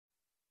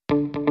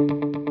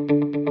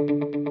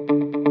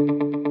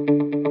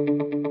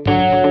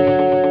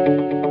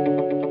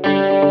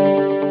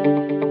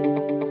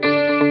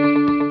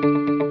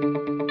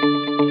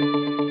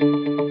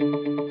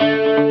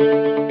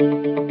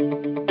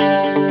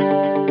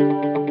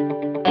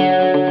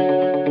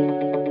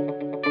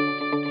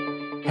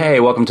Hey,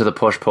 welcome to the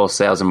Push-Pull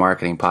Sales and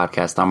Marketing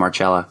Podcast. I'm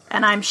Marcella.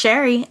 And I'm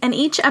Sherry. In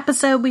each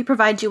episode, we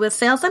provide you with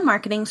sales and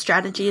marketing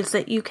strategies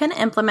that you can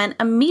implement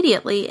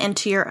immediately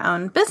into your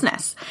own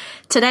business.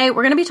 Today,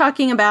 we're going to be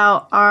talking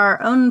about our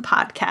own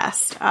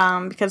podcast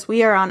because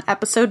we are on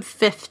episode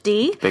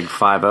 50. Big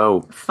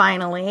 50.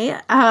 Finally.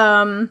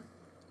 I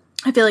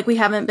feel like we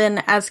haven't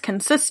been as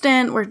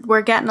consistent.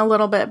 We're getting a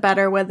little bit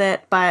better with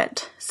it,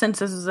 but since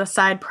this is a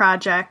side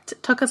project,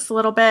 it took us a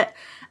little bit.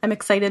 I'm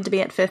excited to be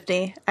at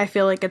 50. I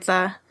feel like it's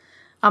a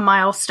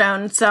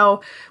milestone.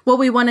 So what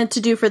we wanted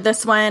to do for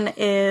this one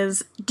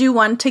is do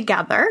one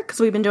together because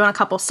we've been doing a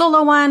couple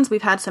solo ones.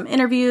 We've had some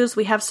interviews.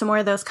 We have some more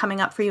of those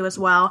coming up for you as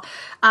well.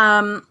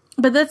 But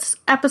this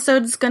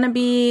episode is going to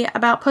be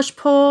about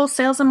push-pull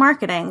sales and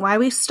marketing, why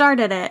we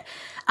started it,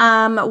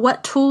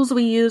 what tools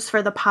we use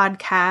for the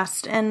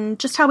podcast, and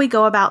just how we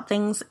go about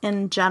things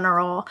in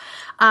general.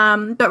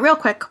 But real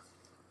quick,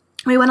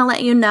 we want to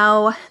let you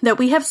know that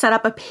we have set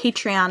up a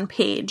Patreon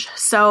page.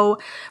 So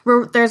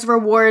there's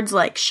rewards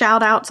like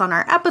shout outs on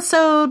our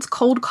episodes,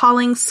 cold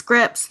calling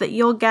scripts that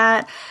you'll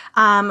get,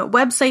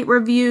 website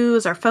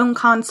reviews or phone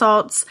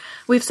consults.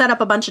 We've set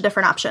up a bunch of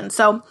different options.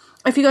 So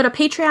if you go to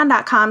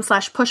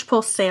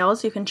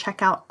patreon.com/pushpullsales, you can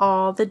check out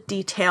all the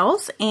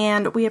details,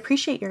 and we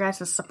appreciate your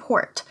guys'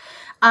 support.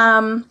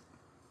 But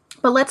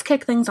let's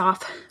kick things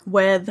off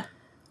with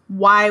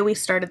why we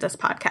started this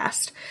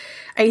podcast.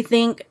 I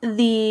think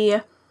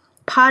the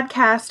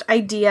podcast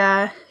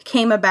idea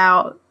came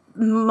about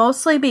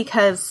mostly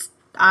because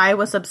I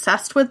was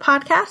obsessed with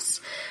podcasts.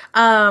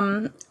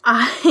 I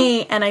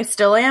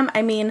still am.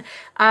 I mean,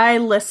 I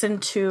listen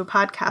to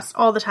podcasts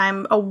all the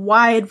time, a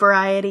wide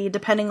variety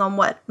depending on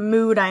what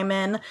mood I'm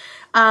in.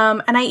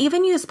 And I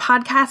even use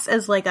podcasts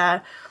as like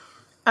a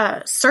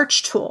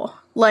search tool.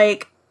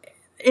 Like,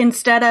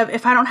 instead of,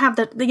 if I don't have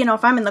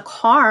if I'm in the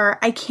car,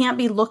 I can't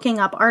be looking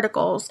up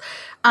articles.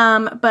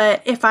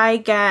 But if I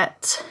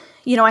get,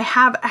 I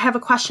have a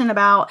question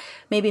about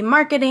maybe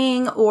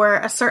marketing or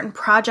a certain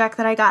project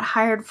that I got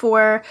hired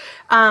for,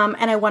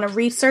 and I want to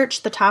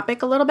research the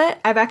topic a little bit.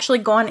 I've actually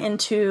gone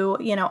into,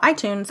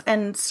 iTunes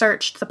and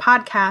searched the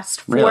podcast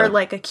for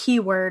like a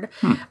keyword,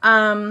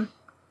 so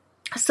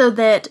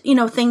that,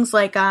 things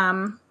like,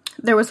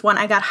 there was one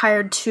I got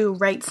hired to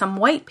write some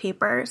white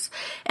papers,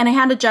 and I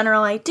had a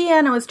general idea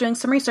and I was doing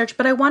some research,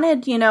 but I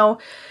wanted,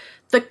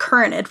 the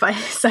current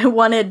advice. I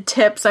wanted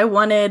tips. I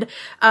wanted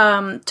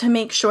to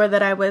make sure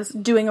that I was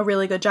doing a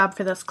really good job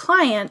for this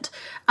client,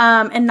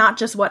 and not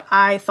just what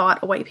I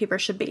thought a white paper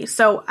should be.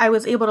 So I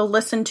was able to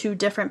listen to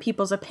different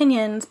people's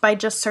opinions by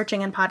just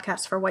searching in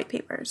podcasts for white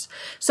papers.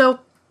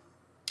 So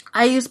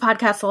I use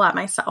podcasts a lot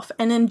myself.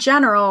 And in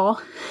general,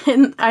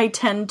 I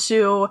tend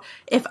to,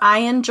 if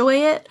I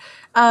enjoy it,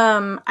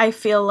 I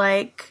feel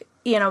like,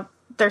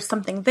 there's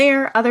something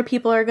there. Other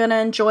people are going to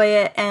enjoy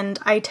it. And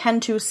I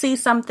tend to see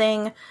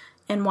something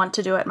and want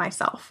to do it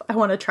myself. I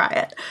want to try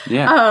it.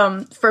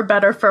 Yeah. For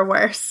better, for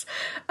worse.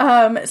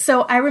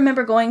 So I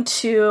remember going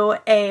to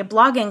a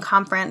blogging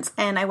conference,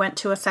 and I went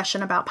to a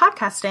session about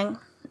podcasting,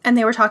 and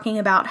they were talking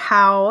about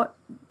how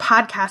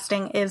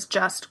podcasting is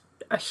just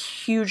a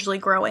hugely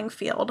growing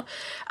field.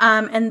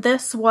 And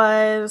this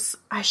was,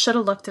 I should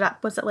have looked it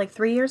up. Was it like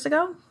 3 years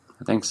ago?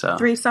 I think so.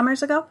 3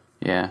 summers ago?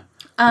 Yeah.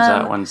 Was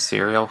that when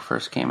Serial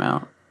first came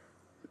out?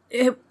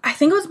 I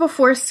think it was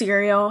before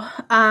Serial.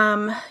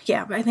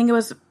 Yeah, I think it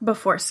was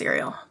before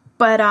Serial.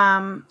 But,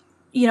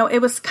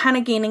 it was kind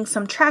of gaining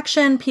some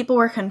traction. People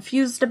were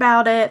confused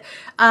about it.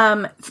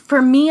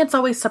 For me, it's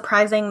always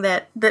surprising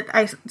that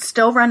I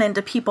still run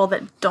into people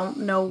that don't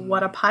know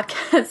what a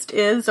podcast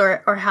is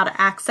or how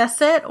to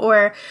access it.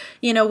 Or,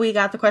 we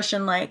got the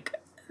question like,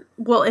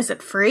 well, is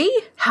it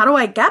free? How do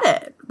I get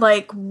it?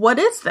 Like, what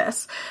is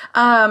this?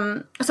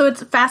 So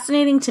it's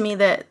fascinating to me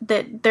that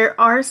there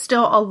are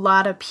still a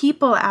lot of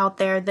people out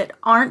there that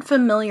aren't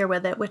familiar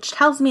with it, which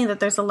tells me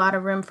that there's a lot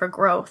of room for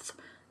growth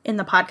in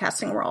the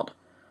podcasting world.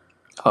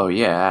 Oh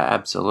yeah,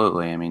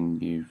 absolutely. I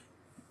mean,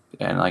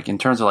 and like in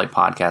terms of like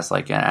podcasts,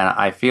 like, and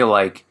I feel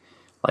like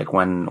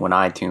when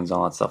iTunes and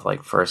all that stuff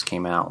like first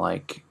came out,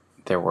 like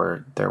there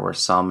were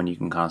some, and you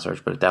can kind of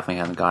search, but it definitely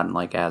hasn't gotten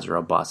like as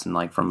robust. And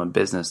like from a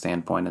business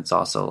standpoint, it's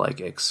also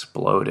like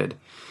exploded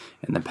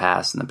in the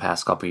past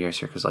couple of years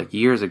here. Because like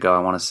years ago, I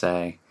want to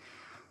say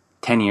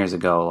 10 years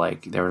ago,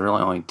 like there were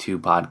really only 2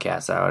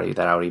 podcasts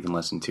that I would even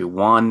listen to.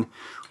 One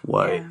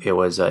it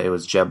was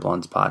Jeb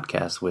Blunt's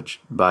podcast,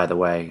 which, by the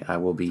way, I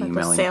will be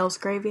emailing. The Sales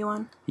Gravy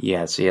one?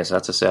 Yes,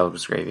 that's a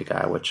Sales Gravy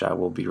guy, which I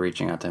will be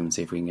reaching out to him and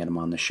see if we can get him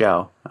on the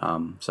show.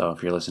 So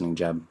if you're listening,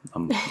 Jeb,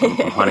 I'm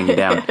hunting you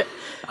down.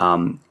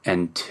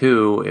 And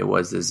 2, it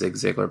was the Zig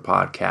Ziglar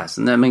podcast.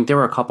 And I mean, there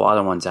were a couple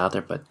other ones out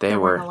there, but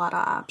there were a lot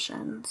of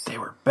options. They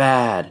were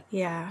bad.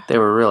 Yeah. They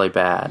were really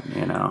bad,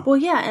 Well,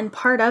 yeah, and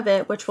part of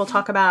it, which we'll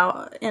talk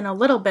about in a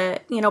little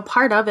bit,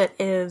 part of it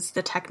is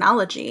the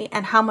technology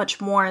and how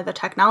much more the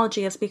technology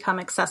has become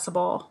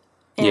accessible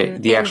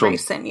in, the actual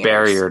recent years.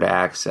 Barrier to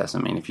access. I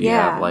mean, if you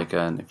have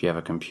if you have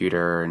a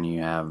computer and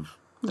you have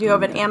Do you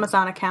have an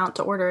Amazon account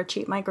to order a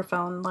cheap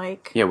microphone?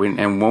 Like, yeah,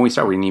 and when we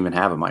started, we didn't even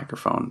have a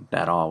microphone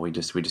at all. We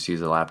just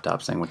used the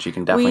laptop thing, which you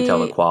can definitely tell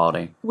the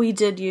quality. We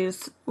did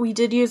use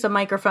a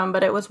microphone,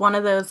 but it was one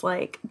of those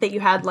like that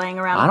you had laying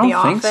around. I the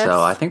don't think office.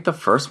 so. I think the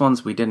first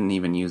ones we didn't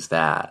even use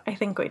that. I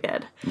think we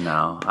did.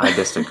 No, I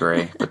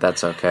disagree, but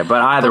that's okay.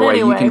 But either way,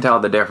 you can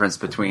tell the difference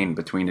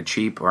between a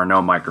cheap or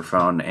no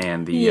microphone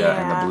and the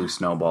Blue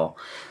Snowball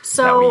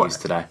that we use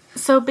today.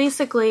 So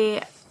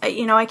basically,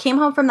 I came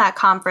home from that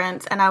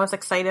conference and I was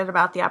excited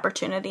about the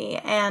opportunity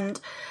and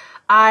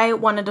I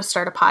wanted to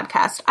start a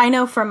podcast. I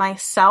know for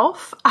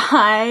myself,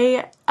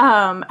 I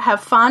have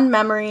fond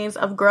memories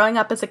of growing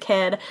up as a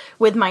kid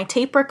with my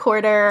tape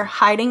recorder,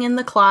 hiding in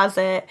the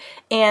closet,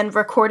 and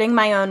recording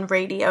my own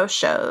radio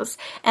shows.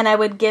 And I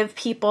would give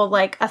people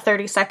like a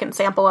 30-second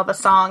sample of a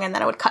song and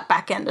then I would cut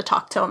back in to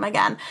talk to them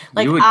again.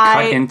 Like, you would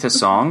cut into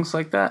songs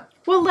like that?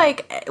 Well,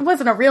 like, it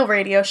wasn't a real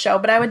radio show,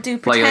 but I would do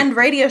pretend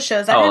radio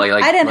shows.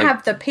 I didn't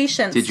have the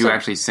patience. Did you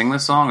actually sing the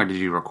song, or did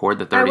you record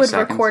the 30 seconds? I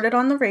would record it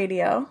on the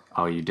radio.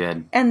 Oh, you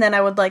did? And then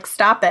I would, like,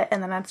 stop it,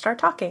 and then I'd start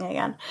talking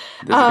again.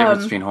 There's a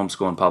difference between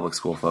homeschool and public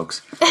school,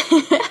 folks.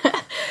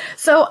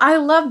 So I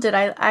loved it.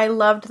 I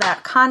loved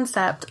that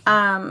concept,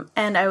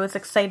 and I was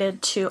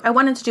excited I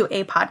wanted to do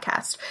a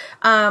podcast.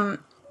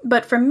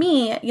 But for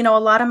me, a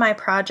lot of my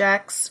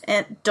projects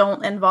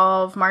don't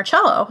involve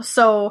Marcello.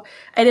 So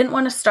I didn't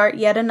want to start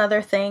yet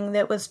another thing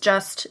that was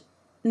just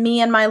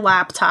me and my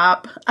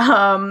laptop,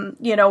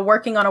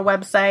 working on a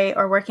website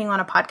or working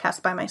on a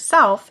podcast by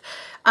myself.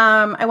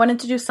 I wanted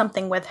to do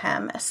something with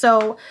him.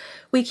 So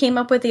we came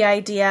up with the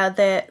idea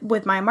that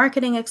with my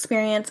marketing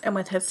experience and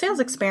with his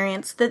sales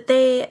experience, that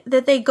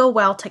they go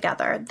well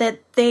together, that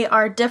they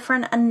are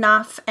different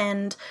enough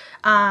and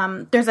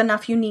there's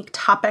enough unique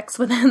topics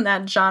within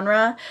that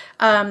genre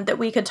that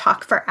we could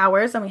talk for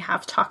hours, and we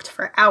have talked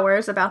for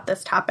hours about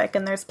this topic,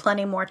 and there's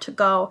plenty more to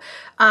go.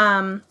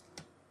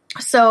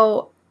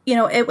 So,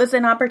 it was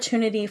an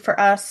opportunity for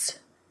us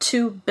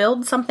to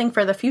build something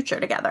for the future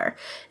together.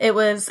 It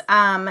was,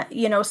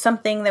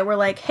 something that we're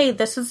like, hey,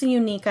 this is a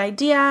unique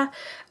idea.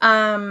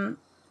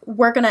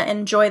 We're going to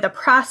enjoy the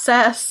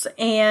process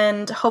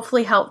and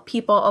hopefully help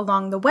people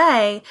along the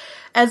way,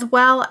 as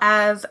well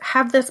as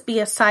have this be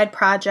a side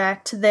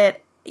project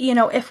that,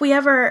 if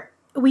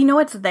we know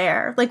it's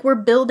there, like we're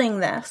building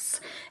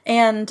this.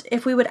 And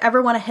if we would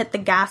ever want to hit the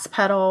gas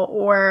pedal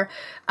or,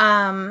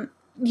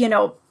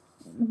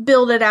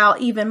 build it out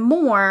even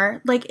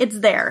more, like it's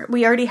there.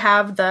 We already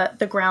have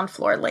the ground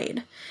floor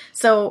laid.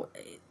 So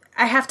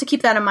I have to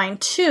keep that in mind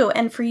too.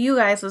 And for you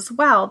guys as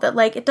well, that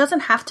like, it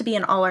doesn't have to be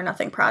an all or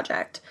nothing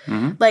project.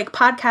 Mm-hmm. Like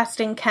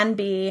podcasting can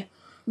be,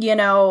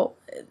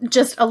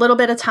 just a little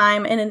bit of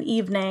time in an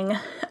evening,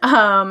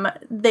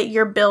 that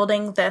you're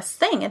building this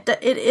thing.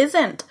 It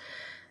isn't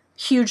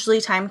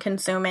hugely time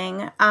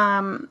consuming.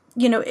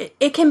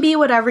 It can be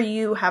whatever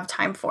you have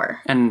time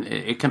for. And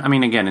it can,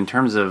 again, in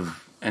terms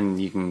of,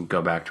 and you can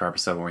go back to our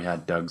episode where we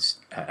had Doug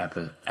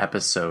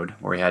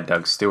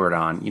Stewart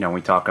on.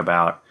 We talk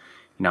about,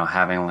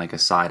 having like a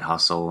side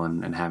hustle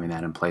and having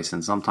that in place.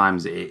 And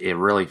sometimes it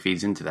really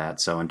feeds into that.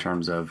 So in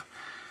terms of,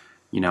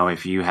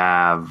 if you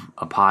have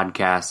a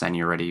podcast and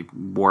you're already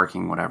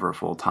working whatever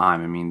full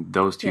time,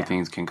 those two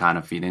things can kind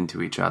of feed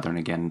into each other. And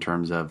again, in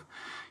terms of,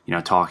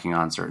 talking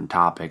on certain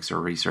topics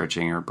or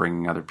researching or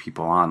bringing other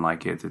people on,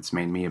 like it's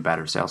made me a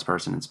better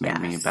salesperson. It's made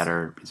me a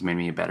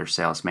better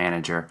sales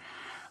manager.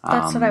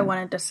 That's what I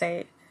wanted to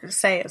say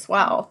as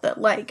well,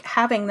 that like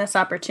having this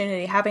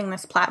opportunity, having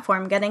this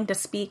platform, getting to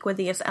speak with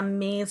these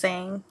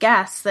amazing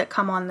guests that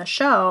come on the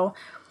show,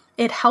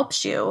 it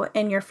helps you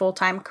in your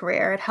full-time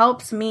career. It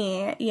helps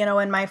me,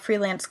 in my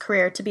freelance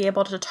career to be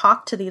able to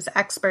talk to these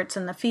experts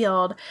in the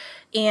field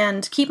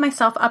and keep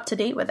myself up to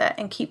date with it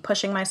and keep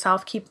pushing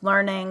myself, keep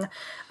learning.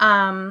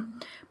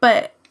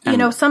 But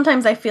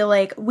sometimes I feel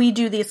like we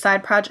do these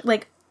side projects,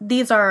 like,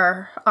 these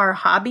are our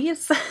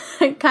hobbies,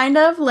 kind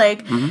of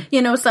like,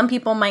 some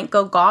people might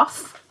go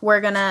golf. We're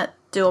going to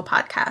do a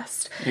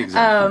podcast.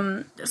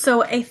 Exactly.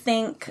 So I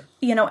think,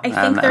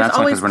 there's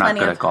always we're plenty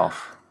not good of at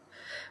golf.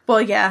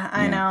 Well, yeah,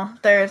 I know.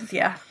 There's,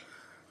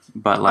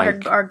 but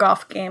like our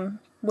golf game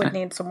would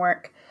need some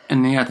work.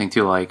 And the other thing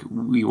too, like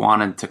we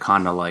wanted to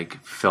kind of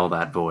like fill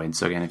that void.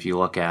 So again, if you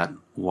look at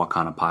what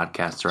kind of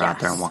podcasts are out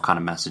there and what kind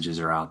of messages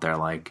are out there,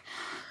 like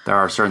there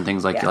are certain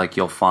things like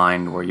you'll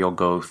find where you'll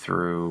go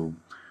through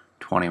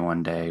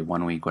 21-day,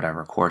 1 week,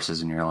 whatever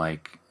courses, and you're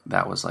like,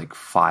 that was like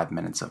 5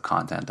 minutes of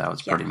content that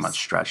was pretty much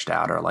stretched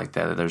out, or like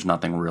there's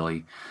nothing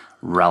really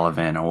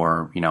relevant,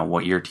 or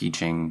what you're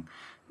teaching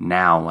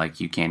now,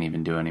 like you can't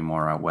even do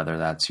anymore, whether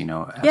that's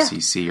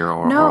FCC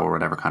or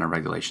whatever kind of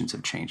regulations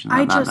have changed.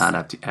 Not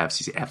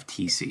FCC,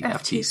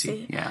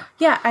 FTC.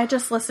 Yeah, I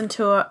just listened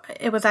to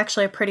it was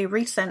actually a pretty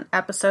recent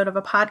episode of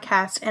a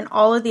podcast, and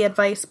all of the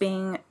advice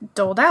being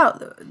doled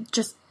out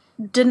just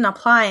didn't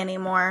apply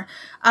anymore,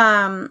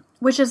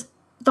 which is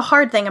the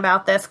hard thing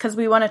about this, because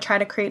we want to try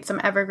to create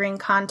some evergreen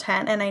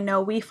content, and I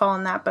know we fall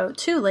in that boat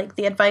too. Like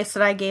the advice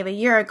that I gave a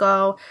year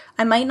ago,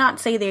 I might not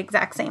say the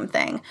exact same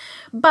thing,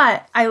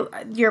 but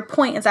your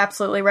point is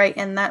absolutely right.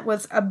 And that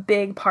was a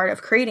big part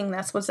of creating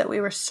this, was that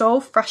we were so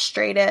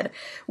frustrated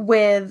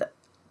with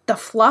the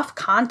fluff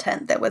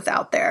content that was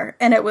out there.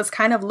 And it was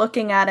kind of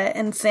looking at it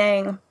and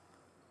saying,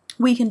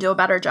 we can do a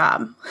better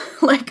job.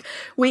 Like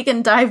we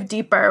can dive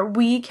deeper.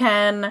 We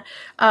can,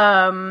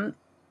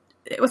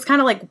 it was kind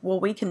of like, well,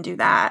 we can do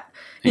that.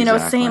 You know,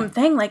 same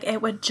thing. Like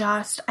it would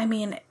just, I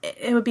mean,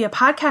 it would be a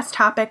podcast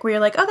topic where you're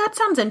like, oh, that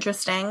sounds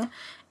interesting.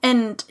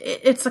 And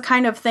it's the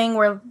kind of thing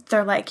where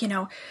they're like, you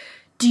know,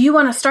 do you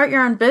want to start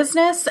your own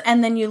business?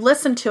 And then you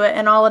listen to it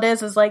and all it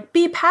is like,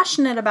 be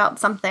passionate about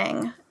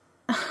something.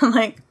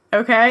 Like,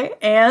 okay.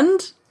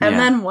 And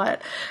then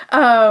what?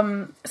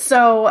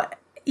 So,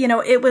 you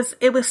know, it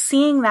was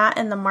seeing that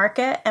in the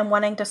market and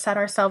wanting to set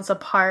ourselves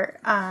apart,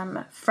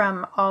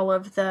 from all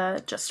of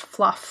the just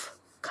fluff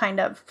kind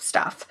of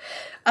stuff.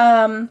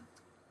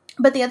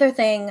 But the other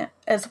thing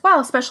as well,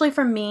 especially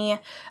for me,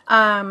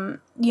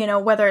 you know,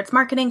 whether it's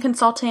marketing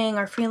consulting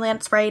or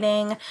freelance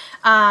writing,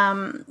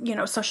 you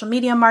know, social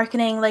media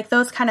marketing, like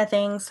those kind of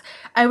things,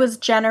 I was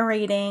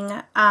generating,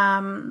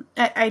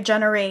 I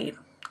generate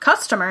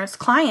customers,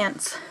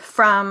 clients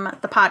from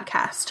the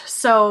podcast.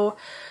 So,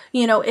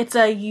 you know, it's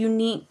a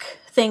unique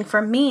thing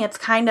for me. It's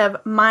kind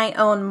of my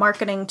own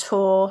marketing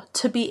tool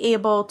to be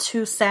able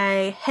to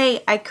say,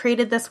 hey, I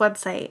created this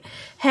website.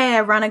 Hey,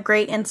 I run a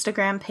great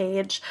Instagram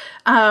page.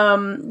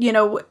 You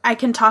know, I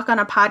can talk on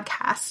a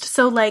podcast.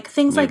 So like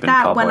things like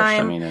that when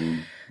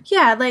I'm,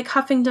 yeah, like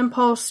Huffington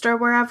Post or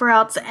wherever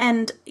else.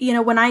 And, you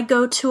know, when I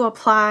go to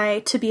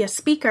apply to be a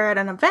speaker at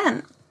an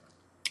event,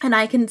 and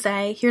I can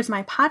say, here's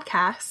my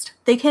podcast,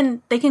 they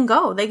can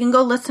go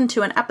listen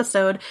to an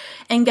episode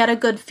and get a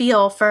good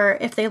feel for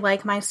if they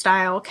like my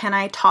style. Can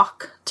I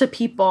talk to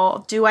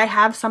people? Do I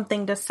have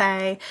something to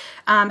say?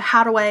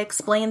 How do I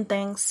explain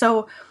things?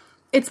 So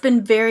it's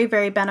been very,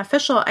 very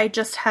beneficial. I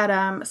just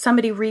had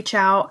somebody reach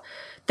out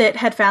that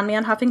had found me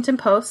on Huffington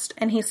Post,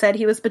 and he said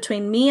he was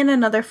between me and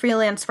another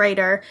freelance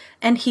writer,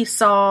 and he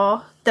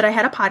saw that I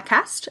had a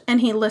podcast, and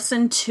he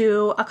listened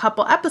to a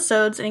couple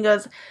episodes, and he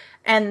goes,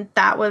 and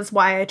that was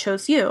why I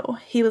chose you.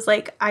 He was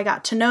like, I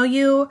got to know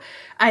you.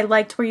 I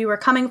liked where you were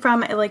coming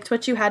from. I liked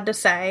what you had to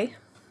say.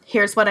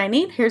 Here's what I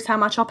need. Here's how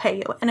much I'll pay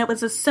you. And it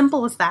was as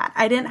simple as that.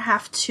 I didn't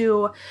have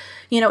to,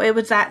 you know, it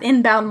was that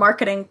inbound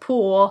marketing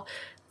pool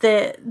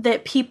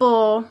that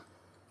people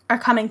are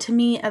coming to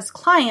me as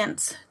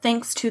clients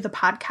thanks to the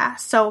podcast.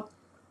 So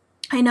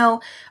I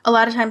know a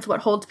lot of times what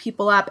holds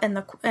people up, and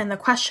the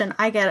question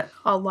I get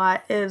a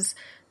lot is,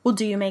 well,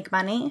 do you make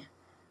money?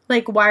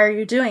 Like, why are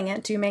you doing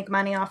it? Do you make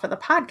money off of the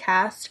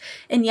podcast?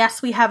 And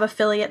yes, we have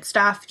affiliate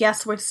stuff.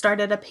 Yes, we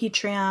started a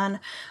Patreon.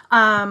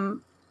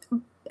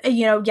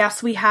 You know,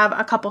 yes, we have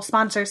a couple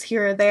sponsors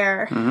here or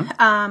there.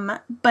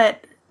 Mm-hmm.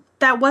 But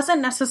that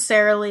wasn't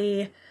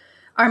necessarily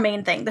our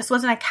main thing. This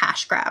wasn't a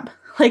cash grab.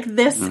 Like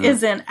this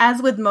isn't, as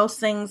with most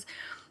things,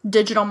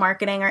 digital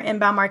marketing or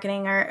inbound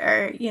marketing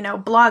or, you know,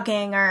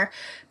 blogging or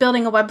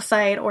building a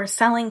website or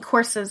selling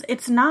courses.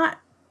 It's not,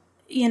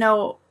 you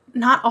know,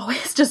 not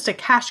always just a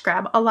cash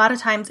grab. A lot of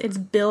times it's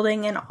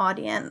building an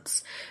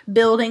audience,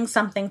 building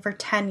something for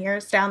 10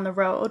 years down the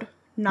road,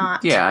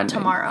 not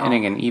tomorrow. And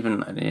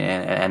again,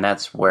 and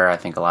that's where I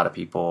think a lot of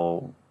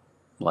people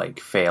like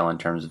fail in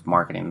terms of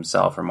marketing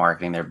themselves or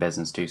marketing their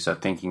business too. So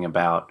thinking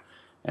about,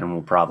 and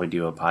we'll probably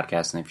do a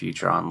podcast in the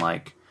future on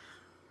like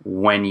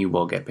when you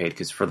will get paid.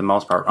 Because for the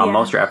most part, on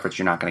most of your efforts,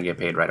 you're not going to get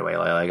paid right away.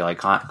 Like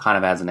kind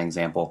of as an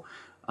example,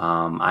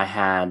 I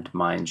had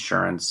my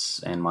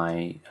insurance and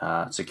my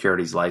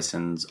securities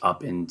license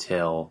up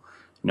until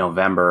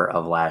November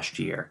of last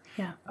year.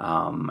 Yeah.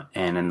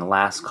 And in the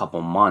last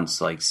couple months,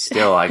 like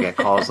still I get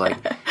calls like,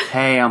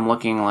 hey, I'm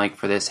looking like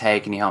for this. Hey,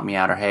 can you help me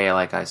out? Or hey,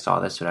 like I saw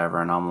this,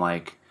 whatever. And I'm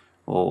like,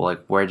 well,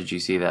 like, where did you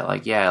see that?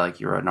 Like, yeah,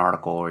 like you wrote an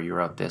article or you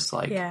wrote this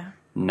like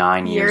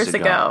 9 years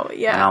ago.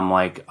 Yeah. And I'm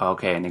like,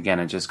 okay. And again,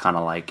 it's just kind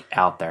of like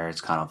out there.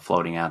 It's kind of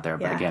floating out there.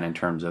 But again, in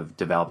terms of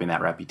developing that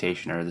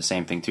reputation, or the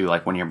same thing too,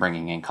 like when you're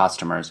bringing in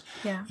customers,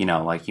 you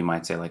know, like you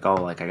might say like, oh,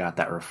 like I got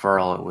that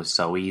referral. It was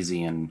so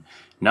easy. And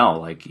no,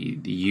 like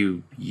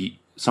you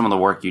some of the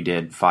work you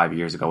did 5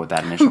 years ago with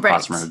that initial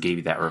customer who gave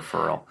you that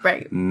referral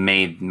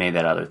made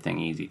that other thing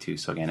easy too.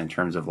 So again, in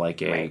terms of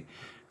like a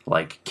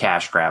like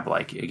cash grab,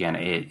 like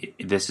again,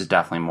 this is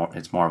definitely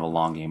it's more of a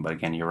long game. But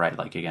again, you're right.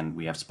 Like again,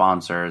 we have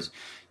sponsors.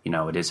 You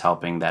know, it is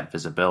helping that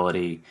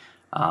visibility.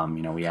 You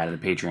know, we added a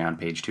Patreon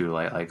page too,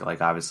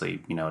 like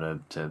obviously, you know,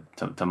 to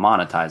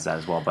monetize that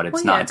as well. But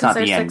it's not the end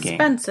game. There's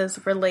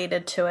expenses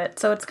related to it,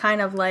 so it's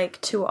kind of like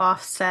to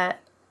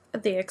offset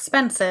the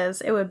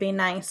expenses. It would be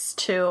nice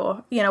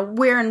to, you know,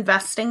 we're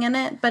investing in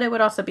it, but it would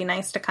also be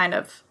nice to kind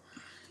of,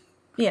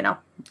 you know,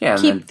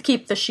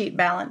 keep the sheet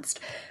balanced.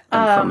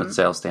 And from a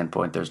sales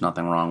standpoint, there's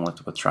nothing wrong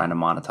with trying to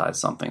monetize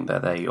something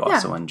that you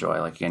also enjoy.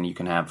 Like again, you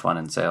can have fun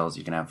in sales,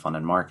 you can have fun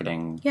in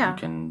marketing, you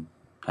can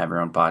have your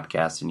own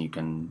podcast, and you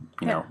can,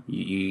 you know,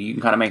 you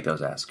can kind of make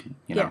those asks,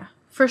 you know. Yeah,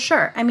 for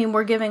sure. I mean,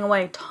 we're giving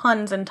away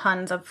tons and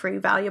tons of free,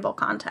 valuable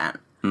content.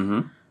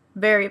 Mm-hmm.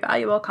 Very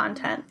valuable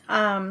content.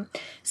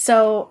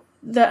 So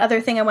the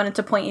other thing I wanted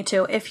to point you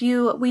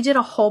to, we did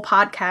a whole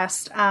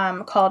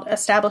podcast called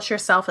Establish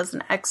Yourself as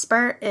an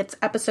Expert. It's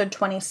episode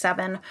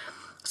 27.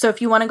 So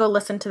if you want to go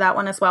listen to that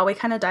one as well, we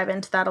kind of dive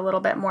into that a little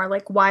bit more,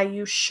 like why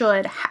you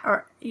should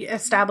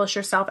establish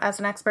yourself as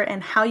an expert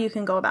and how you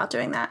can go about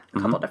doing that a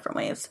couple different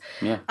ways.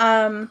 Yeah.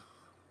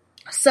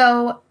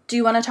 So do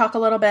you want to talk a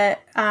little bit?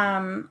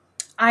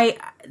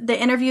 The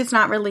interview's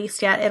not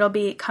released yet. It'll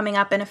be coming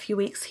up in a few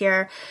weeks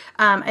here.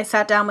 I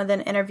sat down with an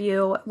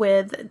interview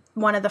with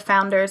one of the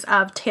founders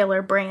of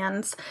Taylor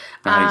Brands.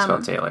 How do you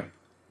spell Taylor?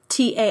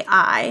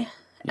 Tailor.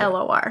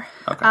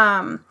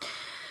 Okay.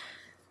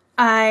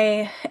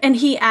 And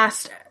he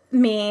asked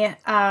me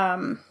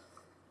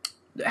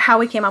how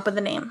we came up with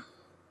the name,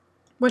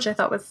 which I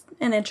thought was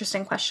an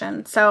interesting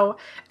question. So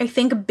I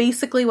think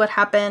basically what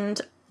happened,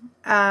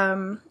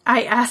 I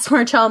asked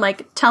Marcel, I'm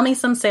like, tell me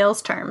some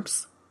sales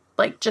terms.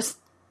 Like, just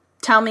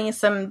tell me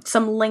some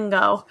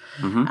lingo.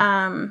 Mm-hmm.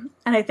 And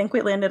I think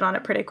we landed on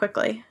it pretty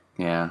quickly.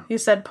 Yeah. You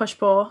said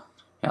push-pull.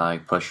 Yeah,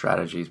 like push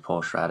strategies,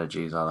 pull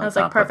strategies. I was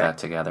like, not put perfect. that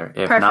together.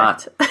 If Perfect.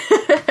 not,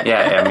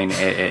 yeah, I mean,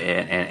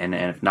 and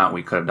if not,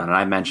 we could have done it.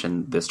 I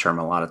mentioned this term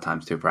a lot of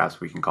times too. Perhaps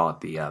we can call it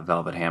the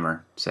Velvet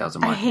Hammer sales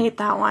and marketing. I hate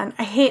that one.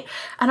 I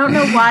don't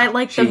know why.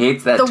 Like she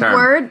hates that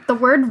term. The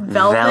word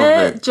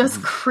velvet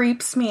just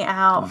creeps me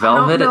out.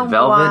 Velvet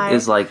why.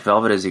 is like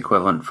velvet is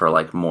equivalent for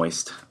like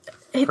moist.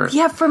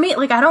 Yeah, for me,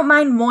 like, I don't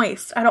mind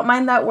moist. I don't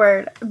mind that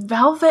word.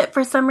 Velvet,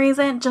 for some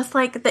reason, just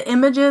like the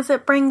images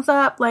it brings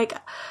up, like,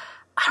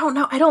 I don't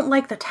know. I don't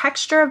like the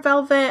texture of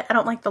velvet. I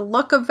don't like the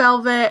look of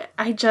velvet.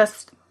 I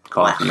just...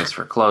 Coffee is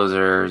for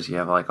closers. You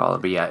have like all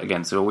of... But yeah,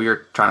 again, so we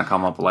were trying to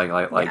come up with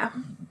like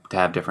to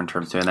have different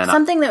terms too. And then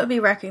something that would be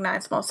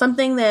recognizable.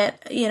 Something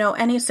that, you know,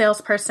 any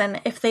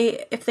salesperson, if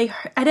they...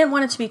 I didn't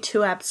want it to be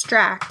too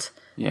abstract,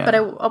 but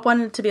I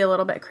wanted it to be a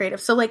little bit creative.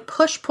 So like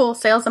push-pull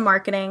sales and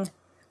marketing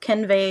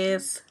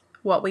conveys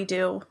what we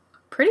do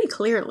pretty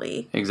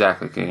clearly.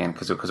 Exactly. Again,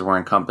 because we're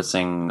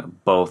encompassing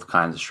both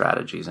kinds of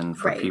strategies, and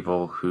for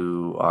people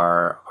who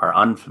are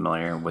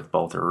unfamiliar with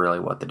both, are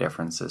really what the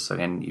difference is. So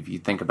again, if you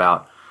think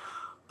about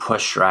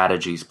push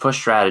strategies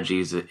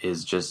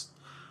is just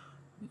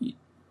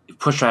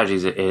push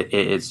strategies.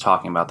 It's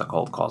talking about the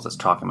cold calls. It's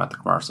talking about the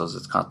commercials.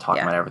 It's kind of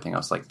talking about everything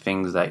else, like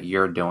things that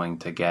you're doing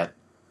to get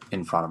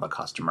in front of a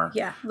customer.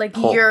 Yeah, like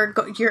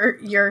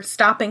you're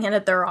stopping in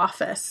at their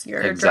office.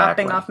 You're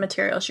dropping off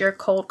materials. You're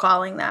cold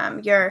calling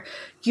them.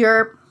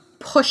 You're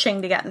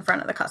pushing to get in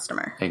front of the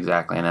customer.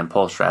 Exactly. And then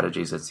pull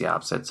strategies, it's the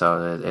opposite.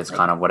 So it's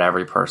kind of what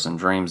every person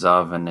dreams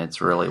of, and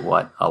it's really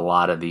what a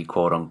lot of the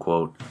quote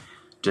unquote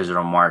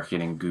digital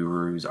marketing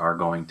gurus are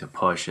going to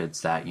push.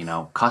 It's that, you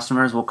know,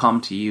 customers will come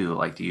to you.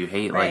 Like, do you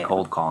hate like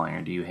cold calling,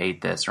 or do you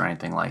hate this or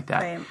anything like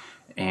that? Right.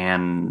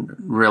 And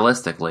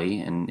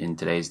realistically, in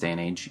today's day and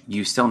age,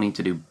 you still need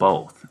to do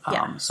both.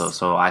 Yes.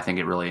 So I think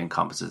it really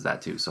encompasses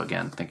that too. So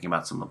again, thinking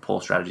about some of the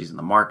pull strategies in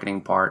the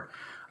marketing part,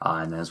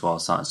 and as well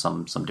as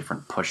some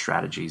different push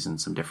strategies and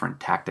some different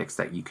tactics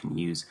that you can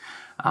use.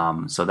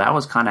 So that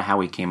was kind of how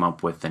we came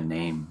up with the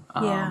name.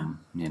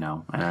 You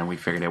know, and then we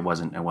figured it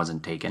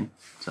wasn't taken.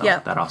 So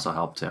that also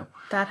helped too.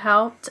 That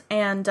helped,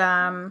 and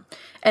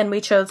we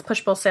chose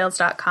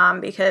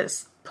pushpullsales.com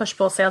because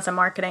push-pull sales and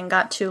marketing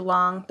got too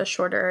long. The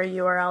shorter a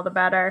URL, the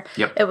better.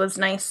 Yep. It was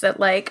nice that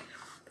like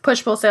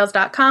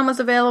pushpullsales.com was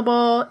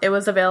available.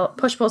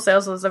 Push-pull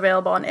sales was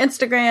available on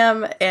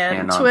Instagram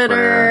and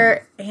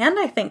Twitter, and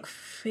I think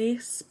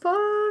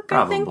Facebook.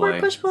 Probably. I think we're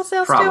push-pull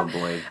sales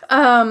Probably.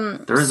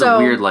 too. There is a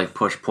weird like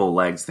push-pull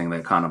legs thing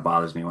that kind of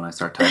bothers me when I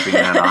start typing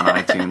that on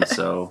iTunes.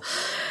 So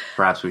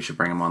perhaps we should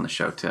bring them on the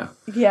show too.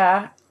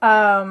 Yeah.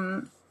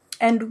 And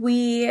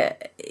we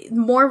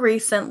more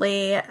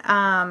recently,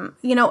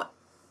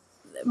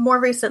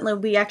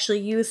 we actually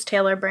used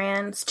Taylor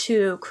Brands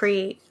to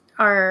create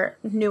our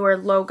newer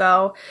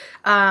logo,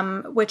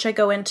 which I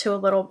go into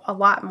a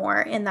lot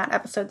more in that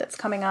episode that's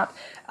coming up.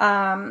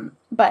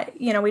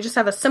 But, you know, we just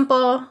have a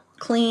simple,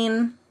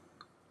 clean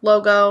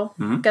logo,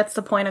 gets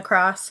the point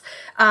across.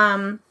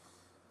 But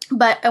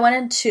I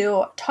wanted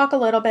to talk a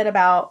little bit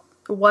about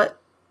what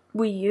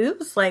we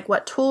use, like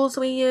what tools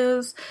we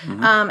use,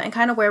 and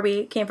kind of where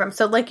we came from.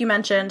 So like you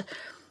mentioned,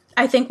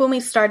 I think when we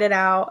started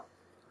out,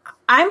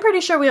 I'm pretty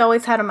sure we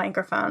always had a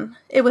microphone.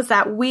 It was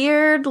that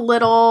weird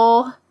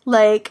little,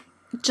 like,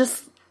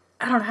 just,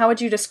 I don't know, how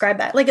would you describe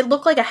that? Like, it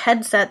looked like a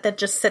headset that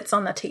just sits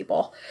on the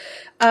table.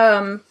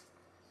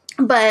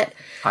 But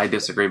I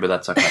disagree, but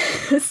that's okay.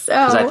 Because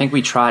I think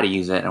we try to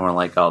use it, and we're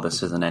like, oh,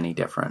 this isn't any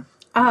different.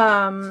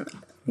 Yeah,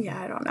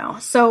 I don't know.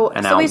 So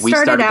we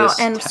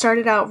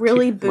started out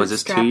really bootstrapping was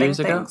this 2 years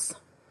things.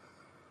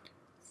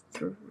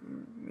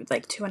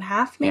 Like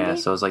 2.5, maybe? Yeah,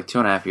 so it was like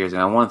 2.5 years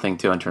ago. And one thing,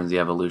 too, in terms of the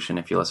evolution,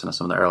 if you listen to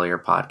some of the earlier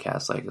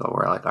podcasts, like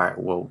we're like, all right,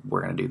 well,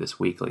 we're going to do this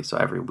weekly, so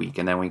every week.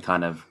 And then we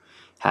kind of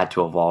had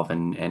to evolve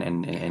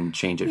and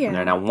change it from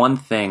there. Now, one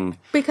thing,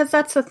 because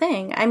that's the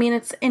thing. I mean,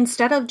 it's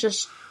instead of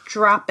just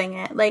dropping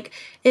it, like,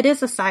 it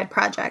is a side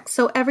project,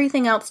 so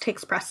everything else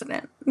takes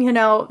precedent. You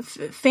know,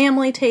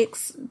 family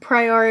takes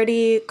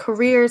priority,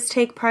 careers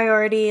take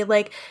priority.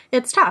 Like,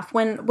 it's tough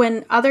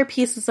when other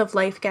pieces of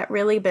life get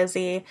really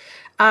busy.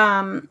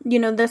 You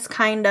know, this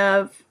kind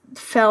of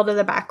fell to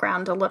the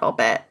background a little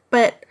bit,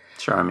 but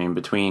sure. I mean,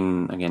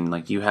 between, again,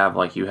 like you have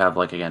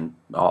again,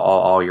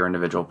 all your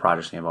individual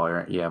projects, you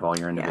have all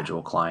your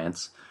individual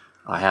clients.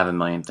 I have a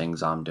million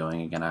things I'm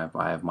doing. Again,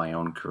 I have my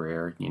own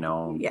career. You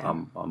know,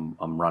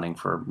 I'm running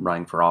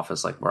for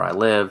office, like where I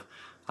live.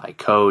 I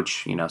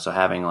coach. You know, so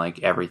having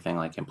like everything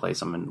like in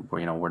place.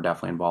 We're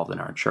definitely involved in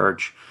our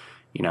church.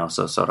 You know,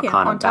 so to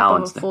kind of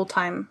balance of a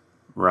full-time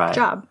right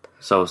job.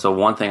 So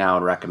one thing I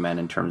would recommend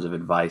in terms of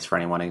advice for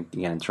anyone,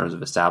 again, in terms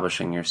of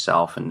establishing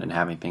yourself and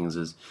having things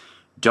is,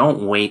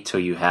 don't wait till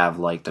you have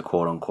like the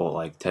quote unquote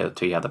like till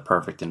you have the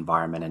perfect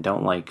environment, and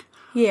don't like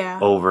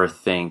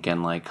overthink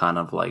and like kind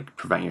of like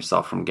prevent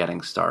yourself from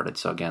getting started.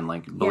 So again,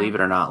 like believe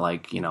it or not,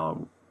 like, you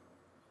know,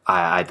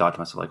 I thought to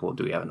myself like, well,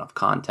 do we have enough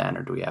content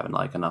or do we have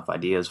like enough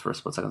ideas for a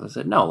split second? I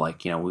said no,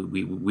 like, you know,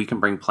 we can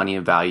bring plenty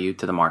of value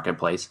to the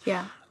marketplace.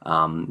 Yeah.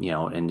 You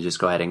know, and just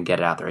go ahead and get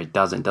it out there. It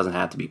doesn't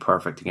have to be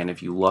perfect. Again,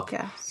 if you look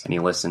and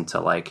you listen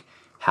to like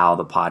how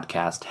the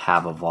podcasts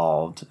have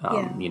evolved,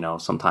 you know,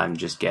 sometimes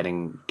just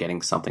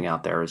getting something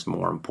out there is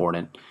more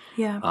important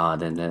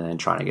than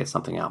trying to get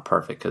something out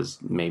perfect, because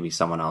maybe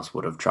someone else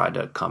would have tried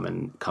to come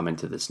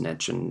into this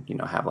niche and, you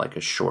know, have like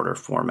a shorter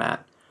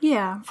format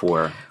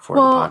for the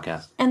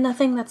podcast. And the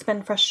thing that's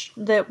been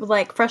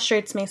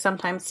frustrates me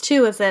sometimes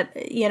too is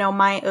that, you know,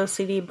 my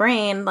OCD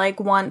brain like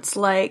wants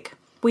like,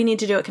 we need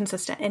to do it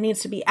consistent. It needs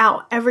to be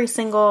out every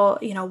single,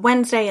 you know,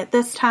 Wednesday at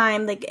this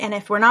time. Like, and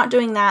if we're not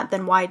doing that,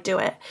 then why do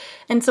it?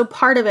 And so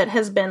part of it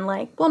has been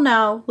like, well,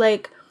 no,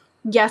 like,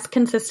 yes,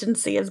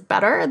 consistency is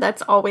better.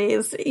 That's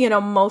always, you know,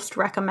 most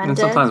recommended. And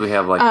sometimes we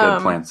have like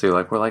good plans too.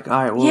 Like we're like,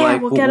 all right,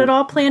 we'll get it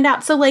all planned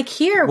out. So like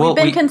here, we've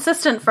been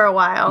consistent for a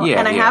while,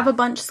 and I have a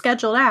bunch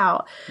scheduled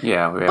out.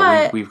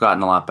 But we've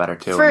gotten a lot better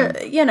too.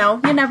 You know,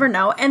 you never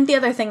know. And the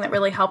other thing that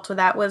really helped with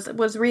that was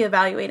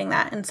reevaluating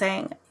that and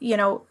saying, you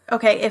know,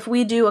 okay, if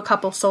we do a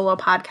couple solo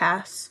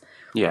podcasts,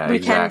 we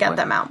can get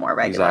them out more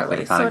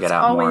regularly. So it's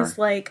always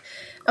like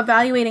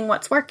evaluating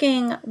what's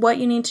working, what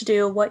you need to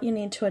do, what you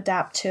need to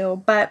adapt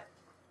to. But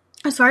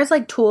as far as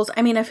like tools,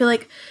 I mean, I feel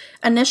like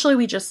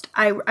initially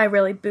I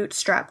really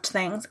bootstrapped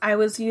things. I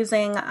was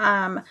using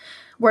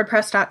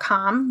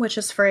WordPress.com, which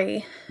is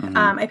free.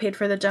 I paid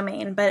for the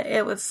domain, but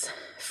it was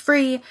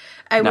free.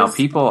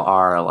 People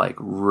are like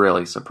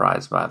really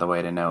surprised, by the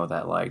way, to know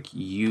that like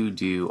you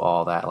do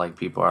all that. Like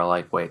people are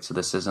like, wait, so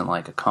this isn't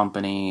like a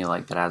company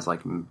like that has like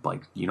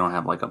you don't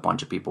have like a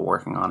bunch of people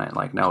working on it.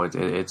 Like no,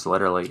 it's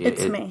literally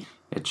it's me.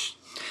 It's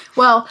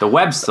well, the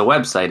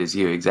website is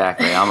you,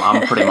 exactly.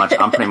 I'm pretty much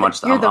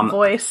you're the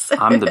voice.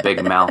 I'm the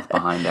big mouth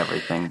behind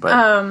everything, but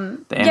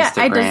the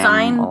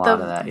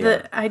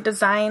Instagram, I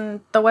designed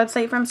the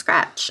website from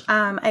scratch.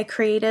 I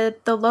created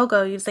the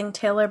logo using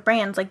Taylor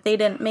Brands. Like they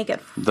didn't make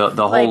it.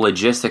 The whole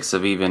logistics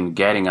of even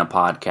getting a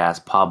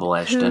podcast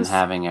published and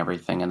having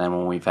everything, and then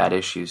when we've had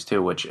issues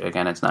too, which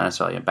again, it's not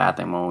necessarily a bad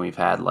thing. When we've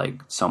had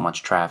like so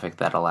much traffic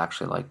that'll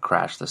actually like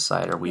crash the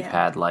site, or we've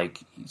had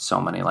like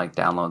so many like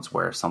downloads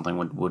where something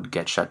would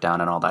get shut down,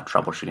 and all that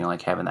troubleshooting,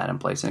 like having that in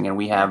place. And again,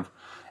 we have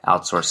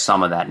outsourced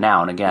some of that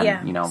now. And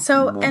again, you know,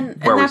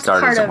 where we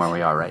started isn't where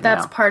we are right now.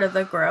 That's part of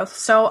the growth.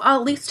 So I'll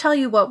at least tell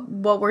you what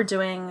we're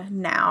doing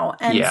now.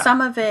 And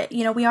some of it,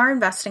 you know, we are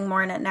investing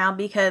more in it now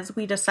because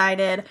we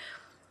decided,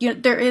 you know,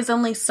 there is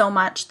only so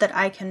much that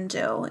I can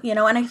do, you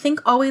know, and I think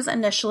always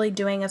initially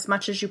doing as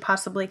much as you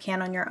possibly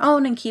can on your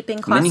own and keeping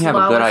costs low. And then you have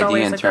a good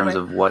idea in terms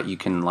of what you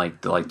can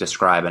like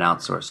describe and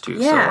outsource to.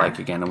 So like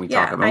again, we can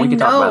talk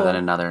about that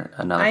in another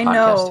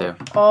podcast too.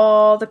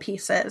 All the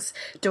pieces.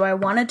 Do I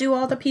want to do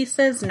all the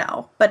pieces?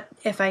 No, but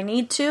if I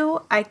need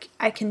to, I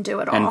can do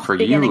it all, and for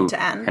beginning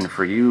to end. And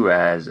for you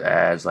as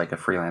like a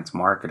freelance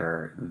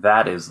marketer,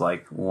 that is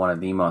like one of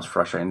the most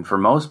frustrating for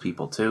most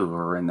people too who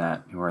are in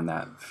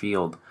that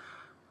field.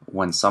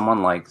 When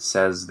someone like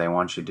says they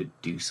want you to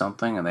do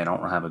something and they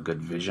don't have a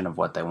good vision of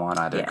what they want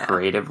either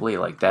creatively,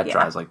 like that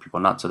drives like people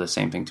nuts. So the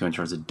same thing too in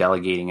terms of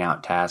delegating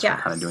out tasks and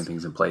kind of doing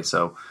things in place.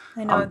 So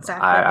I know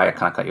exactly. I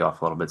kind of cut you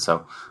off a little bit,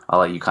 so I'll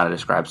let you kind of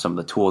describe some of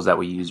the tools that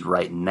we use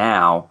right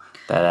now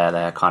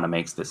that kind of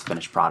makes this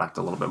finished product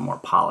a little bit more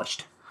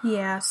polished.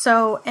 Yeah.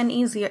 So and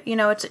easier. You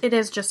know, it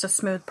is just a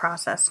smooth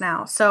process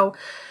now. So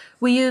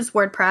we use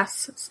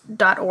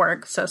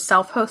WordPress.org, so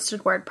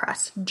self-hosted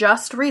WordPress.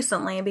 Just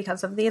recently,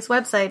 because of these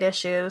website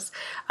issues,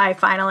 I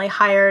finally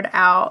hired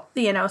out,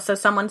 you know, so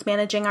someone's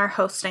managing our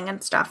hosting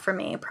and stuff for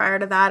me. Prior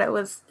to that, it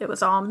was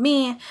all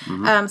me.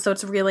 So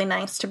it's really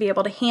nice to be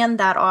able to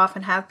hand that off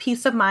and have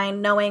peace of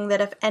mind knowing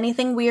that if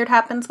anything weird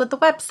happens with the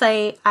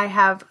website, I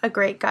have a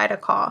great guy to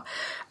call.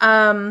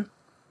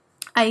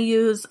 I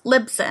use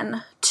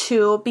Libsyn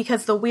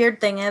because the weird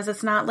thing is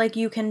it's not like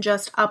you can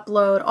just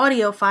upload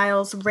audio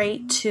files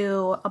right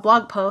to a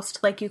blog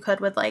post like you could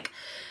with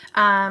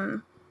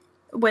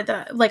with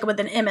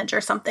an image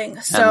or something.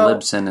 So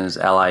and Libsyn is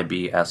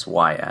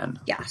Libsyn.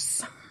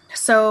 yes.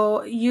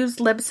 So use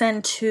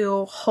Libsyn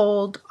to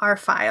hold our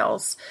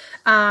files,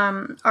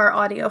 our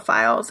audio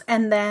files,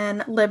 and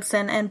then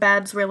Libsyn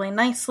embeds really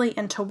nicely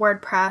into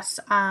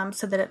WordPress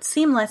so that it's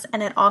seamless,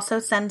 and it also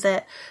sends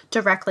it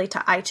directly to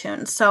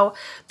iTunes. So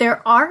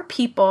there are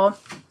people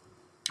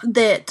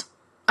that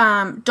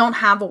don't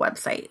have a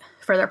website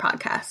for their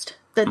podcast,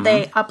 that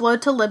they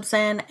upload to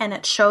Libsyn and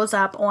it shows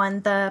up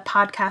on the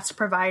podcast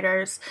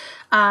providers,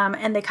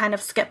 and they kind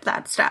of skip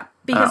that step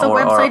because the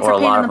websites are a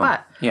pain in the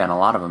butt. Yeah, and a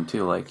lot of them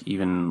too. Like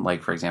even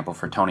like for example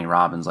for Tony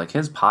Robbins, like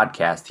his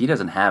podcast, he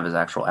doesn't have his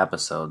actual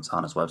episodes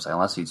on his website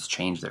unless he's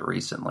changed it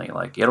recently.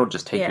 Like it'll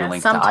just take you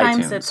links to iTunes.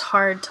 Sometimes it's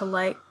hard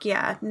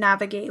to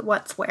navigate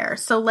what's where.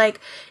 So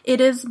it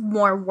is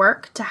more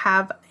work to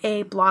have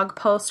a blog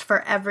post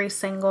for every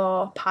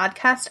single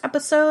podcast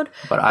episode.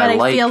 But I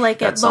feel like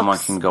that someone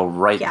can go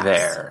right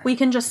there. We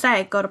can just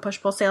say go to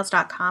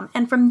pushpullsales.com,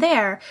 and from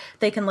there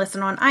they can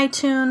listen on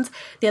iTunes.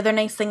 The other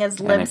nice thing is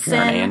Libsyn. And if you're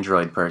an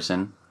Android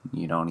person,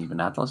 you don't even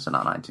have to listen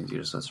on iTunes. You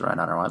just listen right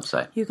on our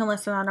website. You can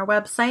listen on our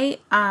website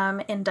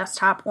in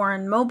desktop or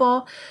in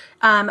mobile.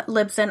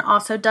 Libsyn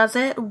also does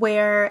it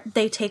where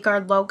they take our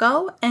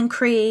logo and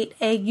create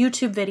a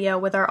YouTube video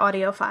with our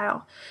audio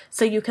file.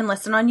 So you can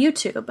listen on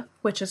YouTube,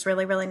 which is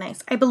really, really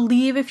nice. I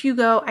believe if you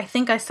go, I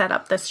think I set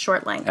up this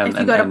short link. If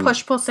you go to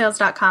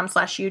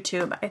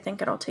pushpullsales.com/YouTube, I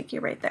think it'll take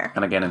you right there.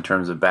 And again, in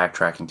terms of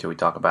backtracking too, we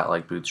talk about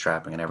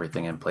bootstrapping and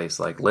everything in place.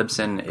 Like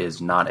Libsyn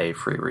is not a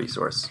free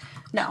resource.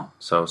 No.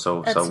 So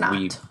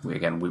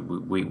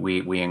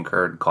we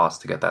incurred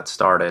costs to get that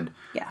started.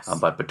 Yes.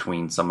 But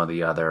between some of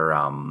the other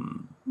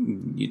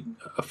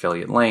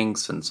affiliate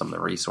links and some of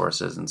the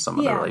resources and some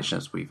of the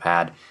relationships we've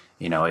had,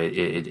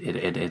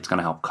 it's going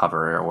to help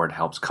cover, or it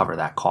helps cover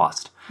that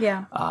cost.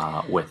 Yeah.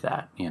 With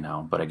that,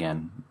 But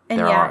again,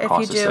 there are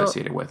costs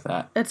associated with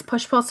that. It's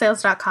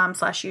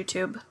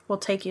pushpullsales.com/YouTube. Will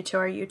take you to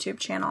our YouTube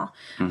channel,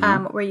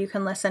 where you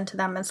can listen to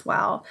them as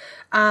well.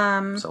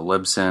 So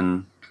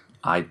Libsyn.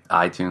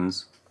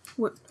 iTunes,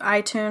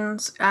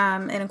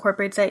 it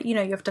incorporates it. You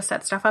have to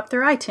set stuff up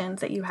through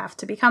iTunes that you have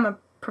to become a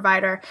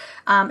provider.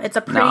 It's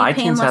a pretty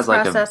painless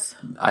process.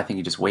 I think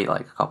you just wait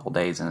a couple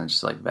days and it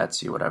just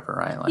vets you, whatever,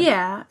 right?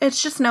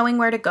 It's just knowing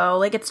where to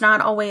go. It's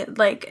not always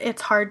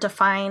it's hard to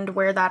find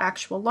where that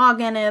actual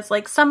login is.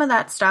 Some of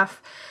that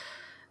stuff,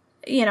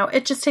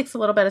 it just takes a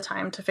little bit of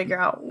time to figure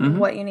out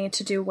what you need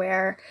to do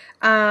where.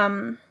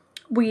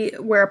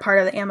 We're a part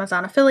of the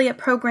Amazon affiliate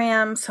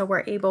program, so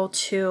we're able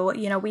to,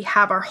 we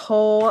have our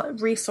whole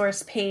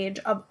resource page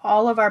of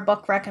all of our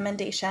book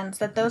recommendations.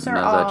 Those are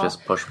all that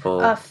just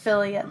push-pull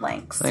affiliate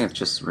links. I think it's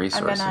just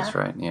resources,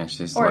 right? Yeah,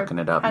 she's looking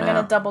it up now. I'm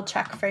going to double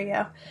check for you.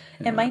 Yeah.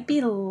 It might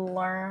be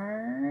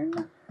Learn.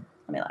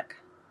 Let me look.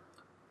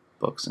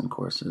 Books and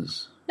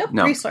courses. Nope,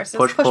 resources.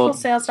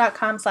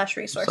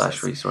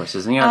 Pushpullsales.com/resources.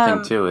 /resources. And the other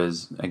thing, too,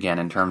 is, again,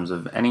 in terms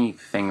of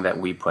anything that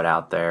we put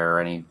out there, or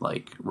any,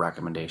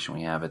 recommendation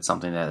we have, it's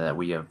something that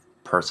we have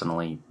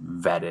personally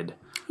vetted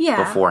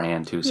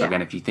beforehand, too. So,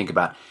 again, if you think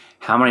about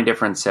how many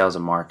different sales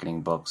and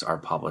marketing books are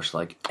published,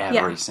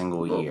 every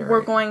single year.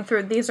 We're going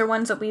through, these are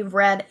ones that we've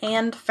read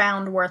and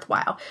found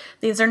worthwhile.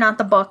 These are not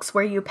the books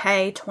where you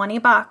pay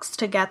 $20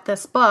 to get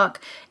this book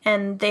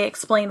and they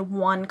explain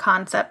one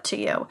concept to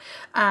you.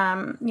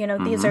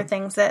 These are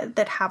things that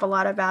have a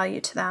lot of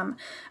value to them.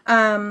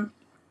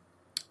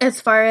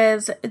 As far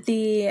as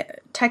the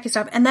techie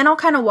stuff, and then I'll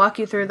kind of walk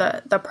you through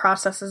the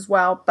process as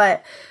well,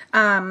 but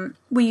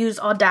we use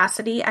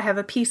Audacity. I have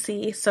a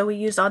PC, so we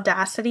use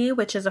Audacity,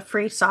 which is a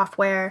free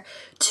software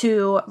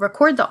to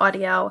record the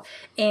audio,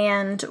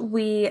 and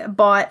we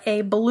bought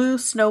a Blue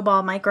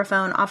Snowball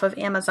microphone off of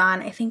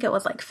Amazon. I think it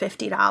was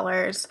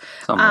 $50.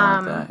 Something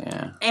like that,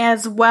 yeah.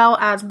 As well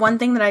as one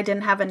thing that I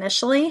didn't have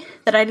initially,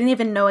 that I didn't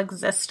even know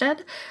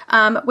existed,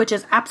 which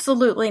is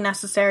absolutely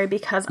necessary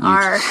because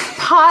our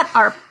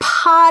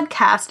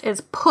podcast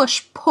is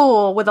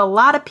push-pull with a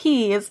lot of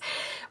P's.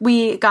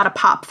 We got a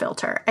pop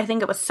filter. I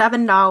think it was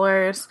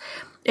 $7.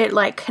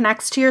 It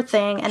connects to your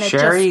thing, and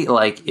Sherry,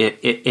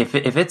 if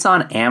it's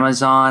on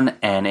Amazon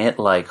and it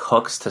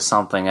hooks to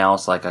something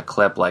else, like a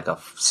clip, like a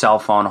cell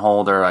phone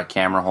holder, a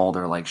camera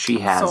holder, she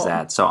has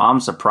that. So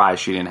I'm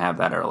surprised she didn't have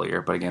that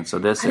earlier. But again, I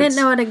didn't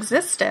know it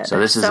existed. So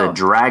this is a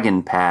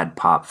Dragon Pad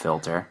pop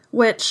filter,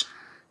 which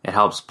it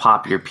helps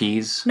pop your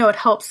peas. No, it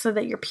helps so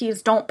that your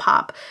peas don't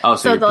pop. Oh,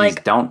 so your peas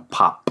don't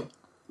pop.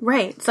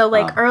 Right. So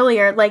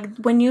earlier,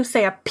 when you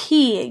say a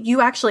pea,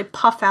 you actually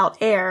puff out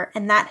air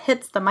and that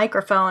hits the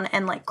microphone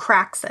and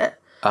cracks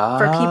it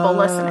for people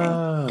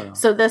listening.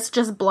 So this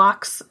just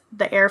blocks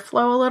the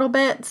airflow a little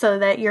bit so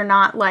that you're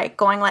not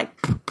going into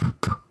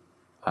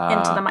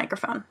the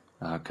microphone.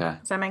 Okay.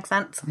 Does that make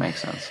sense?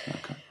 Makes sense.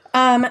 Okay.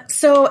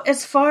 So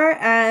as far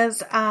as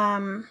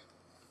the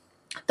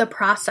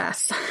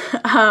process,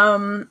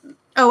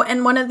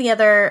 and one of the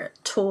other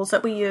tools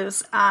that we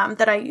use,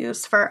 that I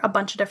use for a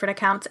bunch of different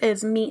accounts,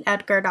 is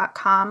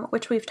meetedgar.com,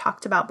 which we've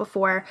talked about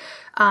before.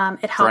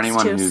 It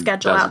helps to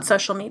schedule out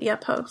social media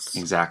posts.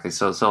 Exactly.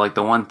 So like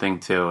the one thing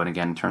too, and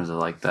again, in terms of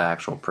like the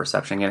actual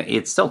perception, again,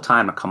 it's still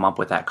time to come up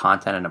with that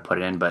content and to put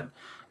it in. But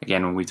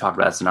again, when we talked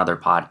about this in another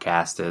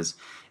podcast, is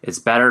it's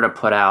better to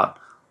put out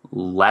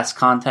less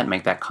content,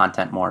 make that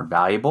content more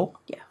valuable.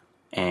 Yeah.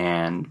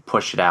 And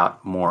push it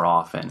out more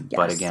often. Yes.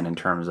 But again, in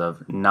terms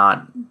of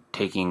not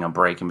taking a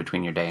break in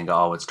between your day and go,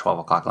 oh, it's 12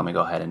 o'clock, let me go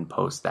ahead and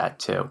post that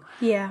too.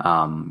 Yeah.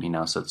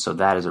 So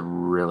that is a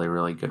really,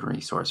 really good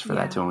resource for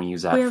that too. And we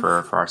use that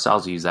for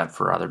ourselves. We use that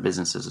for other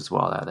businesses as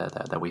well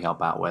that we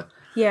help out with.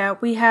 Yeah,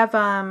 we have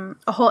a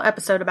whole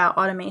episode about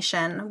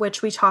automation,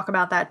 which we talk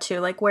about that too.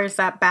 Like, where's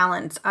that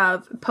balance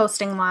of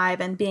posting live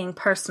and being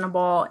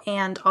personable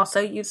and also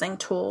using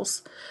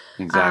tools?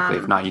 Exactly.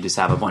 If not, you just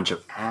have a bunch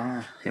of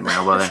hit my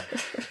elbow there.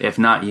 If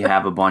not, you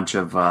have a bunch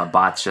of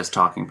bots just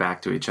talking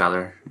back to each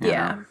other.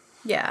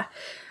 Yeah.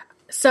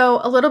 So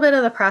a little bit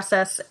of the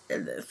process.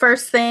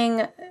 First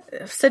thing,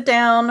 sit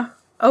down,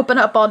 open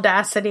up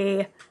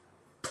Audacity,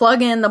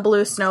 plug in the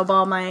Blue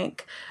Snowball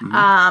mic,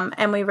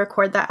 and we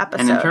record that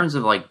episode. And in terms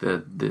of like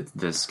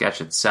the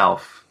sketch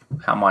itself,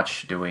 how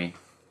much do we?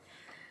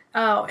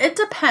 Oh, it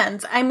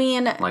depends. I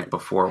mean, like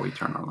before we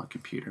turn on the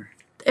computer.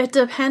 It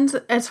depends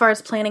as far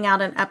as planning out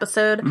an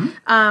episode.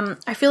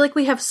 I feel like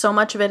we have so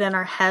much of it in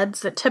our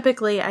heads that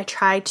typically I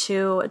try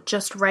to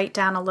just write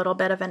down a little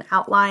bit of an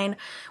outline.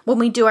 When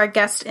we do our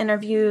guest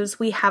interviews,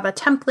 we have a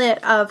template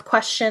of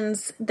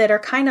questions that are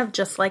kind of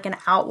just like an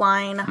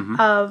outline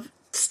of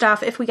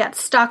stuff. If we get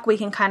stuck, we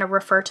can kind of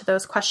refer to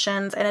those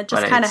questions, and it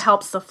just kind of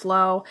helps the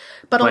flow.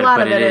 But a lot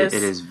of it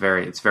is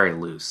very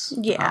loose.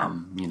 Yeah.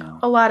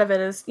 A lot of it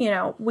is,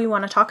 we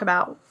want to talk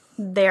about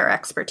their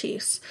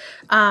expertise.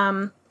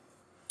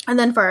 And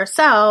then for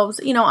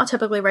ourselves, I'll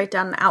typically write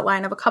down an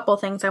outline of a couple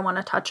things I want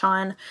to touch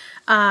on.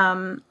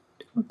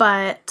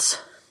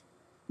 But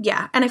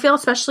yeah, and I feel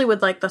especially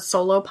with like the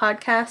solo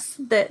podcasts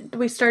that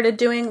we started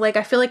doing, like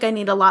I feel like I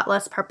need a lot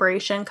less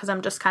preparation because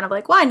I'm just kind of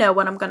like, well, I know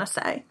what I'm going to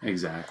say.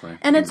 Exactly.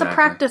 And it's a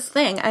practice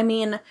thing. I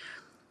mean,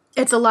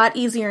 it's a lot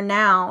easier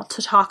now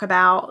to talk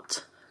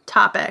about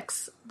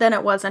topics than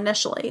it was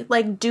initially.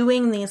 Like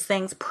doing these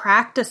things,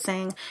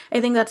 practicing. I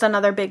think that's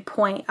another big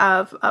point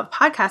of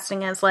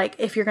podcasting is like,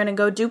 if you're going to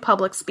go do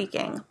public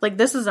speaking, like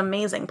this is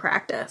amazing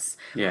practice.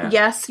 Yeah.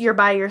 Yes, you're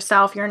by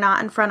yourself. You're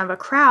not in front of a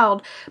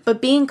crowd,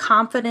 but being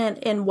confident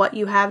in what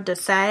you have to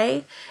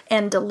say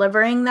and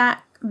delivering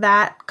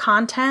that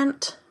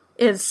content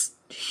is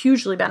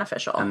hugely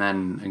beneficial. And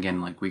then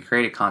again, like we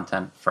created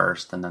content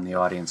first and then the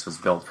audience was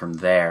built from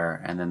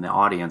there. And then the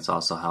audience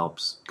also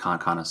helps kind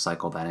of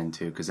cycle that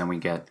into, because then we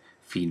get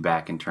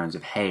feedback in terms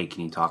of, hey,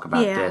 can you talk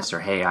about this? Or,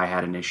 hey, I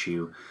had an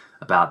issue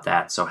about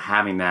that. So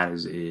having that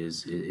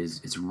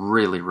is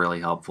really, really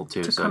helpful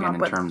too. So again,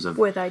 in terms of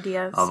with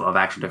ideas of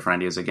actual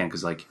different ideas, again,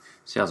 because like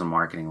sales and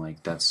marketing,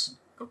 like that's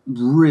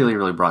really,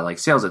 really broad. Like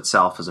sales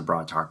itself is a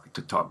broad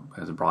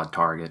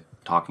target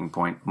talking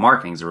point.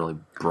 Marketing is a really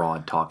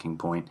broad talking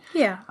point.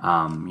 Yeah.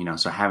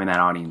 So having that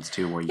audience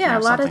too, where you can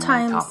have something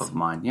like top of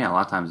mind. Yeah, a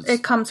lot of times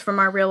it comes from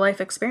our real life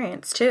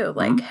experience too.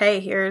 Like, hey,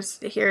 here's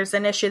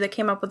an issue that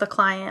came up with a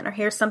client, or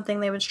here's something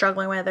they've been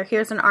struggling with, or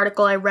here's an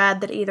article I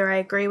read that either I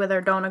agree with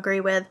or don't agree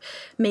with.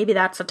 Maybe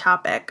that's a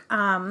topic.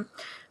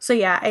 So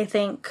yeah, I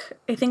think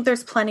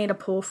there's plenty to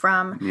pull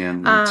from.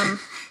 Yeah.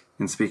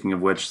 And speaking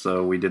of which,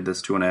 so we did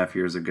this 2.5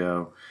 years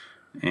ago.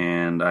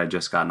 And I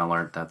just got an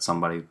alert that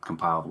somebody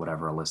compiled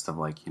a list of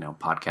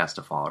podcasts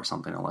to follow or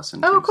something to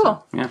listen to. Oh,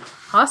 cool. So, yeah.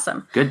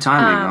 Awesome. Good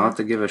timing. I'll have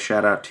to give a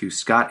shout out to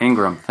Scott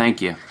Ingram.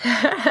 Thank you.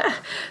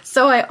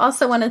 So I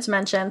also wanted to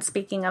mention,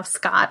 speaking of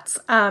Scott's,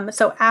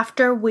 so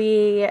after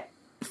we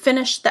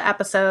finished the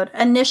episode,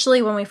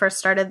 initially when we first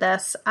started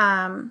this,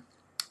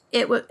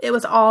 it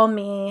was all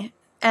me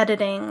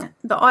editing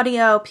the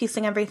audio,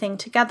 piecing everything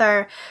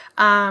together.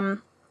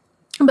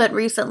 But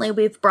recently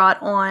we've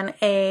brought on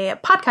a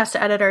podcast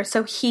editor.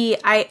 So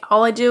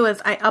all I do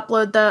is I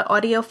upload the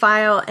audio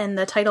file and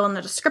the title and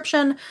the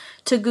description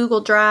to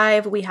Google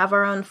Drive. We have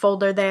our own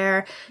folder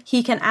there.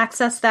 He can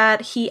access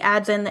that. He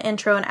adds in the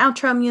intro and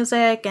outro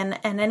music and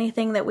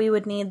anything that we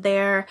would need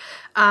there.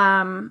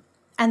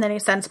 And then he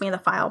sends me the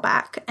file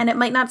back. And it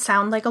might not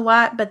sound like a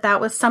lot, but that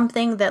was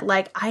something that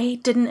I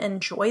didn't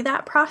enjoy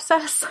that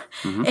process.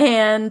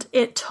 And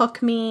it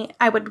took me,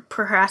 I would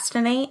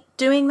procrastinate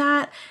doing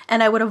that,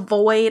 and I would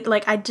avoid,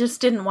 I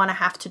just didn't want to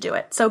have to do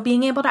it. So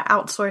being able to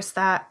outsource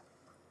that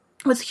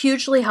was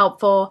hugely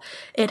helpful.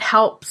 It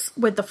helps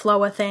with the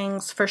flow of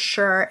things for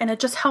sure. And it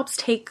just helps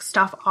take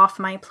stuff off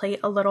my plate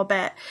a little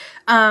bit.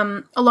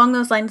 Along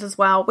those lines as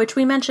well, which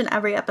we mention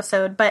every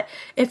episode, but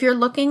if you're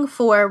looking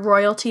for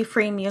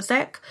royalty-free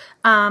music,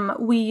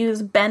 we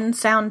use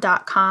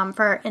bensound.com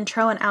for our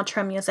intro and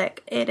outro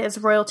music. It is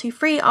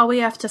royalty-free. All we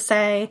have to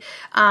say,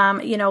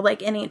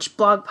 in each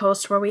blog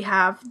post where we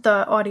have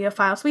the audio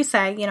files, we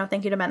say,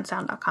 thank you to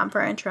bensound.com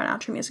for our intro and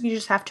outro music. You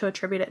just have to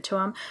attribute it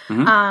to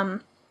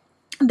them.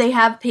 They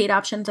have paid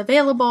options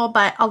available,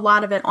 but a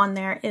lot of it on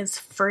there is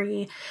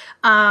free.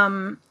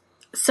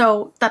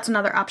 So that's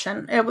another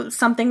option. It was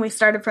something we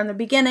started from the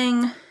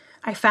beginning.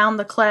 I found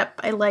the clip.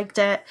 I liked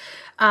it.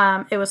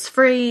 It was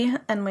free,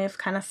 and we've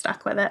kind of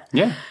stuck with it.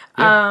 Yeah.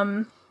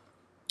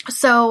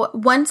 So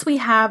once we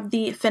have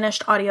the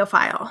finished audio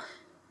file,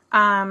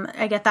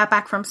 I get that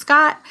back from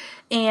Scott,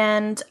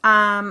 and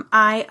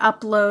I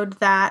upload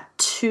that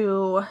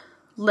to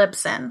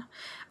Libsyn.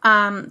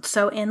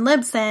 So in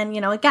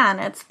Libsyn, again,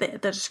 it's the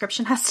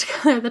description has to go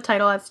there, the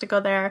title has to go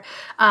there.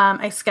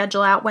 I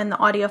schedule out when the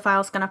audio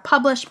file is going to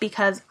publish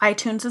because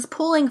iTunes is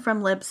pulling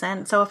from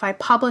Libsyn. So if I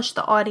publish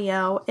the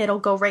audio, it'll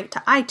go right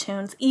to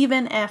iTunes,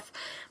 even if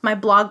my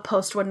blog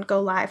post wouldn't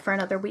go live for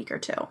another week or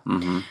two.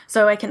 Mm-hmm.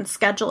 So I can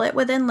schedule it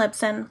within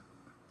Libsyn.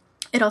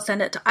 It'll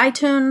send it to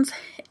iTunes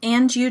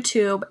and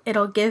YouTube.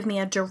 It'll give me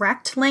a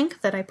direct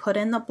link that I put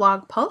in the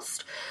blog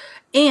post.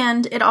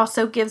 And it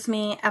also gives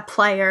me a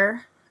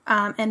player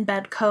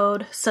embed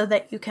code so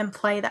that you can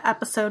play the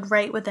episode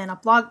right within a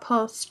blog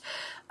post.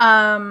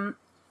 And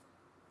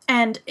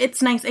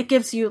it's nice. It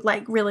gives you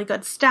like really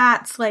good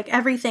stats. Like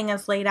everything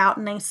is laid out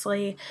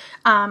nicely.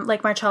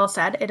 Like Marcella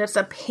said, it is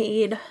a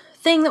paid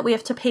thing that we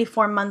have to pay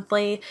for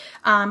monthly.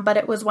 But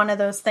it was one of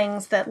those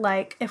things that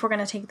like, if we're going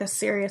to take this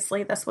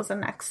seriously, this was the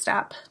next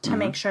step to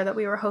make sure that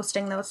we were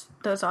hosting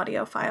those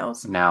audio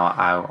files. Now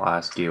I'll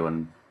ask you,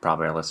 and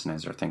probably our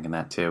listeners are thinking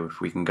that too,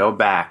 if we can go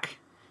back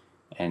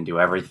and do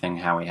everything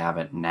how we have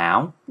it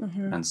now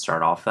and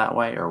start off that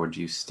way, or would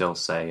you still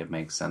say it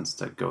makes sense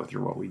to go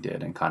through what we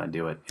did and kind of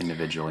do it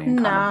individually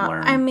and kind of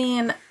learn? I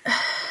mean,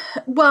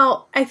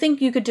 well, I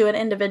think you could do it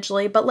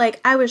individually, but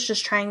like I was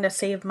just trying to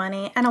save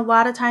money, and a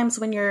lot of times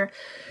when you're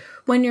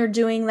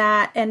doing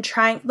that and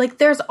trying, like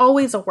there's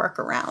always a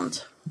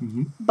workaround,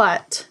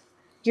 but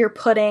you're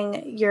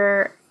putting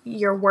your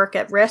work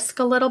at risk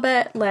a little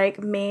bit.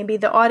 Like maybe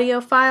the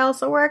audio files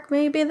will work,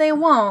 maybe they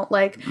won't.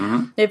 Like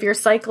if you're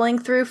cycling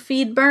through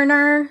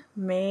FeedBurner,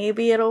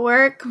 maybe it'll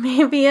work,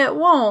 maybe it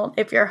won't.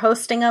 If you're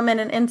hosting them in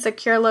an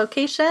insecure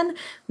location,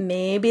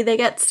 maybe they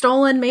get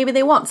stolen, maybe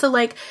they won't. So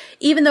like,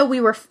 even though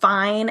we were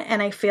fine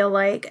and I feel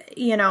like,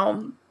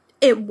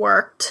 it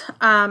worked,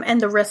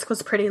 and the risk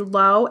was pretty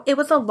low, it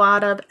was a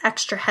lot of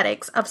extra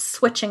headaches of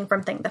switching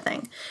from thing to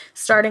thing.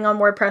 Starting on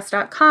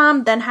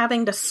WordPress.com, then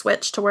having to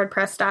switch to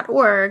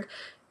WordPress.org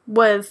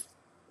was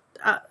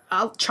a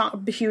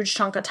huge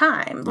chunk of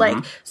time. Like,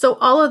 so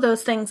all of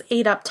those things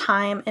ate up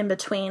time in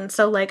between.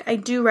 So like, I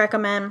do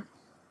recommend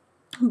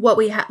what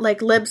we have, like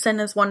Libsyn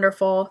is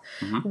wonderful,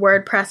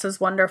 WordPress is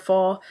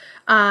wonderful.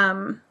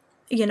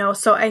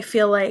 So I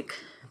feel like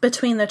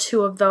between the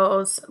two of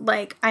those,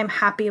 like I'm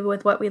happy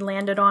with what we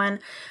landed on.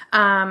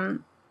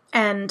 And,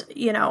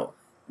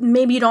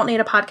 maybe you don't need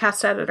a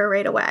podcast editor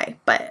right away,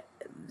 but,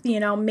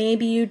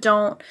 maybe you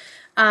don't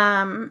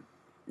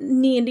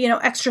need,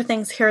 extra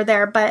things here or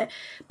there. But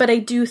I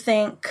do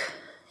think,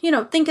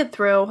 think it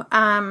through.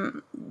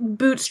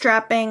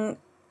 Bootstrapping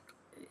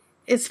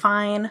is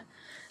fine.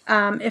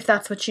 If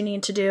that's what you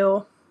need to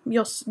do,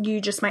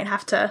 you just might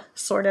have to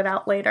sort it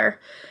out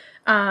later.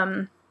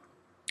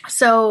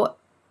 So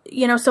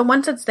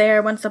once it's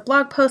there, once the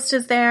blog post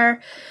is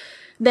there,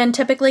 then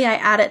typically I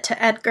add it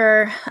to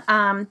Edgar.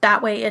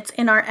 That way it's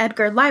in our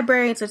Edgar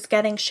libraries. It's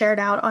getting shared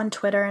out on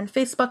Twitter and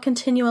Facebook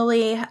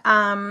continually.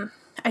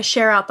 I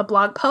share out the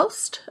blog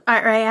post,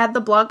 or I add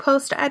the blog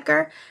post to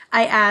Edgar.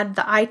 I add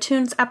the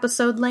iTunes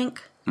episode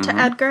link to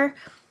Edgar,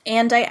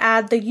 and I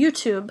add the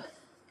YouTube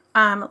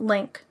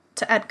link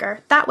to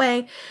Edgar. That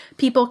way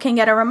people can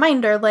get a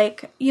reminder.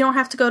 Like, you don't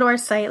have to go to our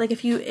site. Like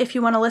if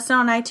you want to listen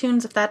on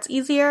iTunes, if that's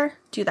easier,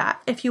 do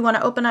that. If you want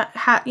to open up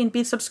and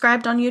be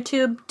subscribed on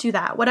YouTube, do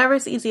that.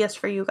 Whatever's easiest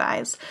for you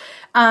guys.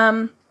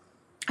 I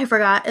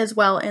forgot as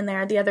well in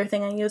there, the other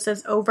thing I use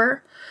is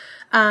Over.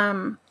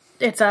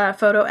 It's a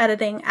photo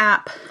editing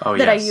app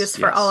that I use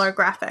for all our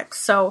graphics.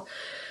 So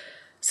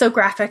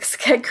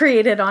graphics get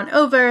created on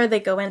Over.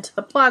 They go into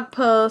the blog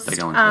post. They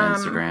go into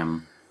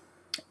Instagram.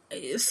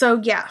 So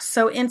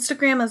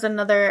Instagram is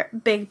another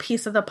big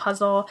piece of the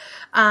puzzle.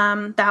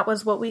 That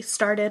was what we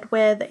started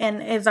with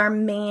and is our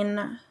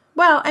main,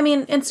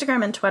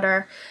 Instagram and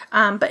Twitter.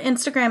 But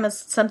Instagram is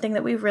something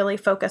that we've really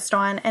focused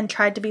on and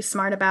tried to be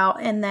smart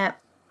about, in that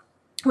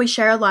we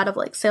share a lot of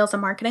like sales and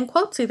marketing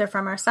quotes, either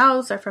from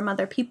ourselves or from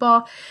other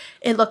people.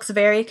 It looks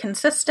very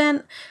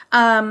consistent.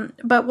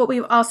 But what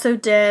we've also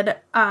did,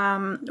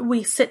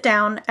 we sit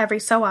down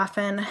every so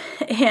often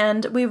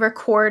and we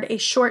record a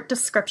short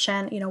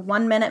description,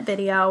 1-minute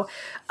video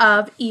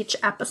of each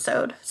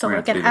episode. So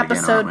like an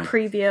episode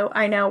preview.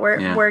 I know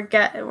we're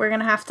going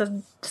to have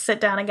to sit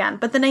down again.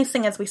 But the nice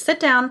thing is we sit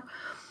down,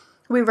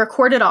 we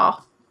record it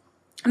all,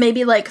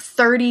 maybe like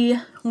 30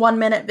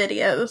 1-minute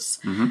videos.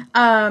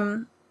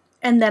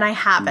 And then I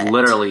have it.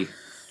 Literally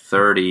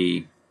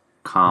 30,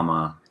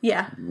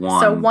 yeah.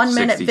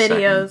 1-minute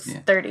videos,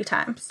 second. 30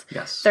 times.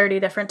 Yes.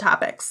 30 different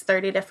topics,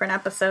 30 different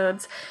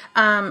episodes.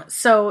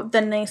 So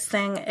the nice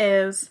thing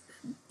is,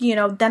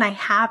 then I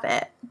have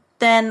it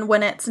then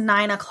when it's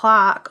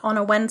 9:00 on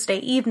a Wednesday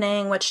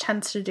evening, which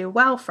tends to do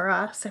well for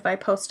us if I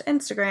post to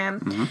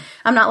Instagram,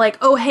 I'm not like,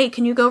 oh, hey,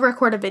 can you go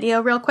record a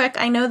video real quick?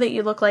 I know that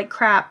you look like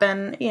crap,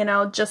 and,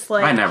 just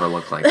like... I never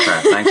look like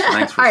crap.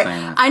 Thanks for saying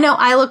that. I know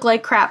I look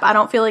like crap. I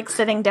don't feel like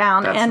sitting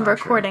down and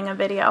recording a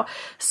video.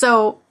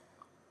 So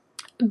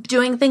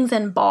doing things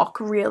in bulk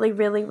really,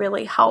 really,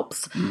 really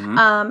helps in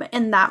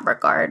that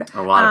regard.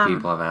 A lot of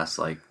people have asked,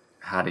 like,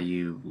 how do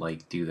you,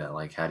 like, do that?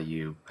 Like, how do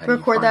you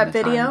record that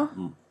video?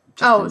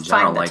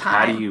 Find the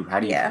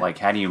time.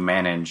 How do you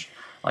manage,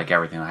 like,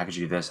 everything? How could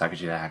you do this? How could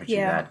you do that? How could you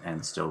do that?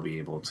 And still be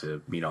able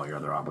to meet all your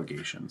other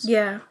obligations.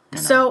 Yeah.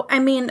 So, I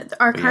mean,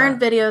 our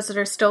current videos that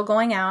are still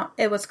going out,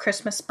 it was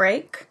Christmas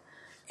break,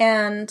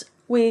 and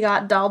we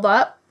got dolled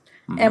up,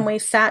 and we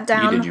sat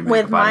down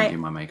with I didn't do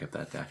my makeup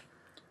that day.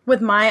 With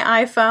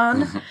my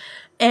iPhone,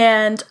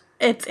 and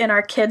it's in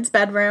our kids'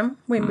 bedroom.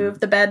 We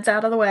moved the beds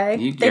out of the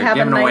way. They have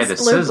a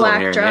nice blue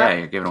backdrop. Yeah,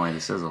 you're giving away the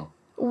sizzle.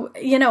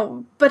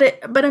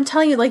 But I'm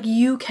telling you, like,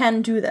 you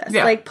can do this.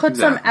 Yeah, like, put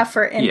some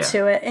effort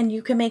into it, and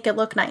you can make it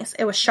look nice.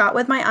 It was shot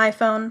with my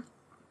iPhone,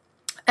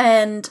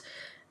 and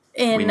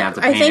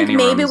I think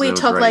maybe we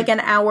took like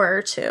an hour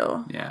or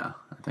two. Yeah,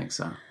 I think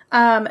so.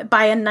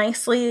 By a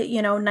nice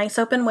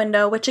open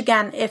window, which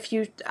again, if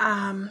you, you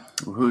had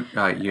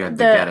the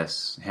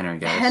Geddes, Henry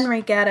Geddes.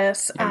 Henry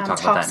Geddes,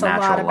 talks a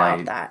lot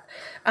about that.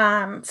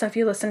 So if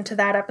you listen to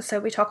that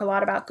episode, we talk a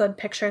lot about good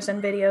pictures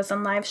and videos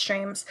and live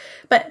streams,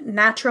 but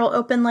natural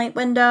open light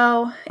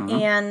window,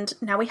 and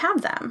now we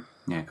have them.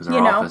 Yeah, because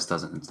our office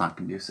it's not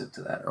conducive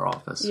to that, our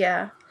office.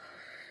 Yeah.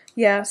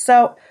 Yeah.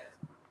 So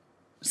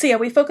yeah,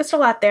 we focused a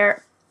lot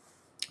there.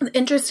 The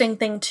interesting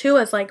thing too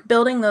is like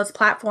building those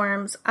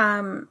platforms.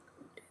 I'm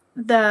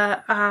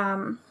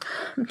drawing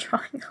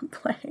a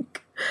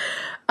blank.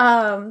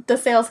 The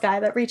sales guy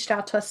that reached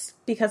out to us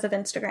because of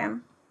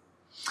Instagram.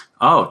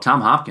 Oh,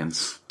 Tom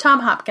Hopkins.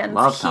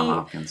 Love Tom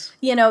Hopkins.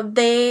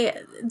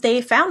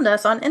 They found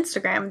us on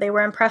Instagram. They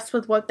were impressed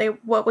with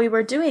what we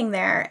were doing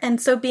there.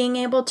 And so being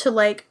able to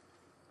like,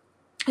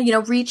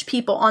 reach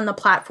people on the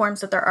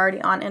platforms that they're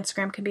already on.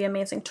 Instagram can be an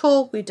amazing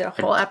tool. We did a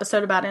whole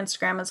episode about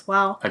Instagram as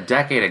well. A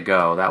decade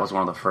ago, that was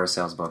one of the first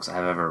sales books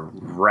I've ever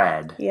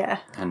read. Yeah.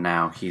 And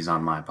now he's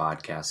on my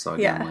podcast. So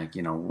again,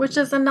 which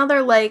is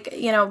another,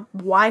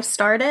 why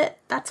start it?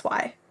 That's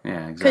why.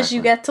 Yeah, exactly. Because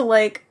you get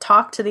to,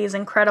 talk to these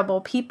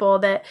incredible people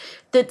that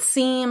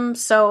seem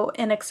so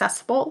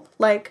inaccessible,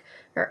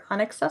 or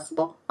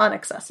unaccessible?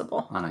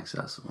 Unaccessible.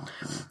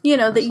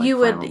 Yeah. That you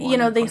would,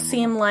 they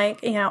seem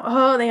like, they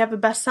have a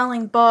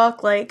best-selling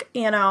book, I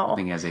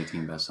think he has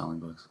 18 best-selling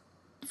books.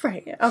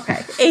 Right,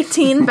 okay.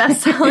 18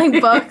 best-selling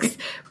books.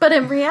 But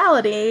in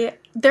reality,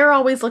 they're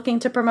always looking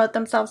to promote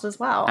themselves as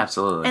well.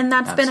 Absolutely. And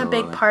that's been a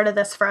big part of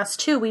this for us,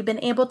 too. We've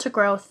been able to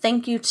grow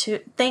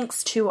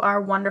thanks to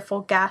our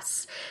wonderful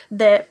guests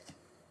that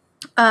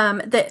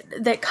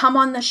come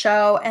on the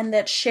show and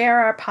that share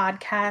our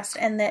podcast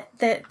and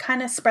that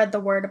kind of spread the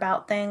word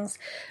about things.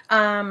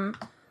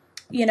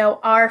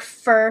 Our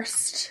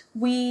first,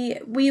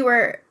 we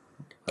were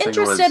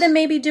interested in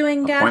maybe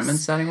doing guests. Appointment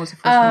setting was the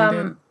first one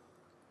we did?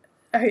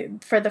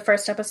 For the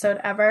first episode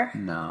ever?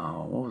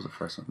 No. What was the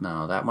first one?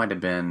 No, that might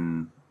have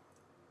been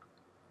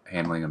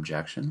handling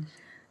objections.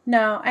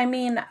 No, I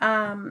mean,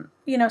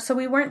 so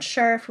we weren't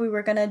sure if we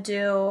were going to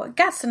do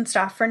guests and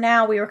stuff. For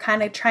now, we were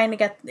kind of trying to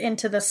get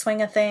into the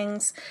swing of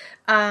things.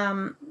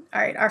 All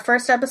right, our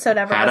first episode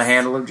ever was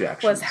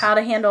how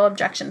to handle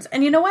objections.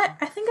 And you know what?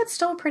 I think it's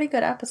still a pretty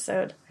good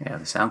episode. Yeah,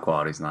 the sound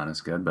quality's not as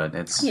good, but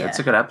it's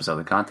a good episode.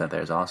 The content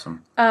there is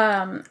awesome.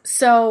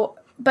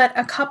 But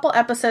a couple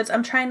episodes,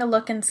 I'm trying to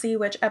look and see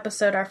which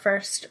episode our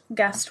first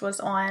guest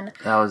was on.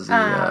 That was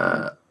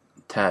the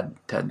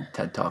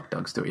TED Talk,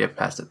 Doug Stewart. Yep,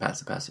 pass it. I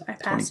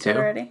passed 22? it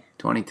already.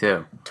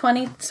 22.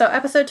 So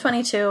episode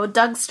 22,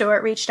 Doug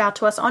Stewart reached out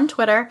to us on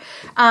Twitter,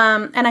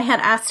 and I had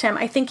asked him,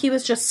 I think he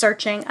was just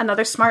searching,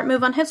 another smart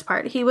move on his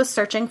part, he was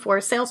searching for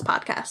sales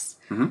podcasts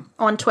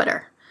on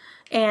Twitter.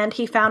 And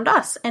he found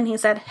us, and he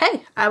said,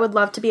 hey, I would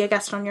love to be a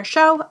guest on your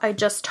show. I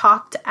just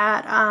talked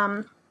at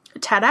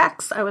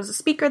TEDx. I was a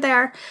speaker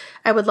there.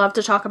 I would love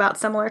to talk about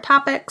similar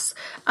topics.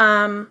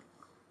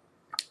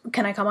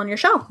 Can I come on your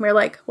show? And we're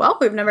like, well,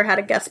 we've never had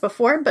a guest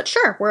before, but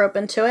sure, we're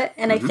open to it.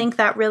 And I think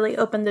that really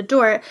opened the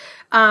door.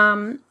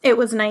 It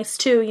was nice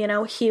too,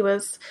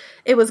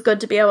 it was good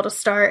to be able to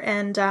start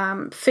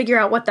and figure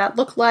out what that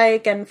looked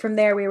like. And from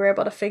there we were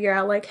able to figure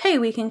out like, hey,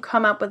 we can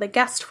come up with a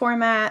guest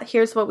format.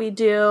 Here's what we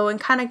do, and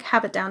kind of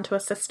have it down to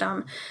a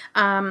system.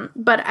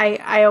 But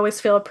I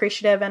always feel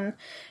appreciative, and,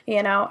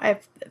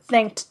 I've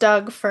thanked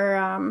Doug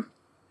for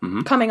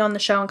coming on the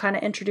show and kind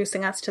of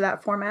introducing us to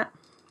that format.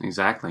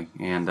 Exactly.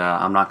 And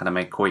I'm not going to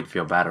make Coit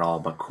feel bad at all,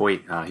 but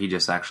Coit, he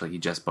just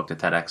booked a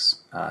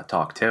TEDx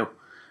talk too.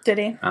 Did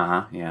he?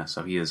 Uh-huh, yeah.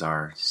 So he is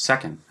our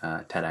second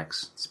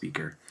TEDx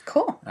speaker.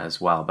 Cool.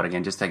 As well. But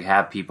again, just to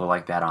have people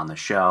like that on the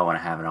show and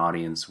have an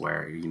audience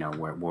where,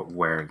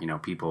 where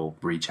people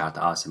reach out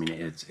to us. I mean,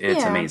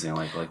 it's amazing,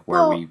 like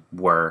where we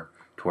were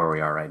to where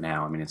we are right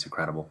now. I mean, it's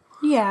incredible.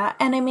 Yeah,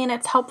 and I mean,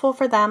 it's helpful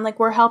for them. Like,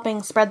 we're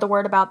helping spread the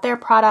word about their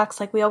products.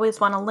 Like, we always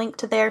want to link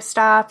to their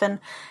stuff and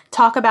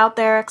talk about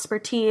their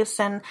expertise.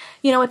 And,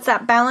 you know, it's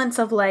that balance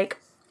of,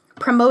 like,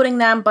 promoting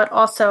them, but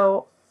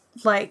also,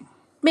 like,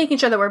 making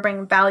sure that we're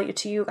bringing value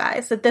to you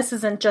guys. That this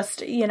isn't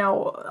just, you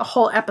know, a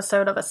whole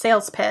episode of a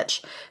sales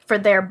pitch for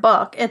their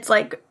book. It's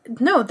like,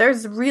 no,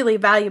 there's really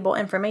valuable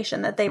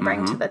information that they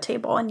bring to the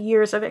table and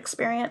years of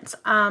experience.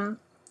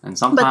 And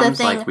sometimes,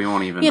 thing, like, we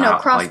won't even you know, know,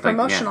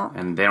 cross-promotional.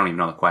 and they don't even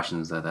know the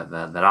questions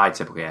that I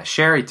typically ask.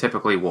 Sherry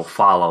typically will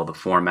follow the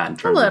format in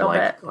terms of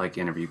like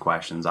interview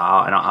questions.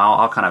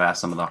 I'll kind of ask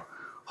some of the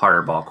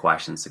harder ball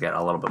questions to get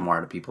a little bit more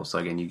out of people. So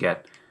again, you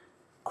get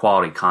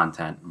quality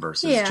content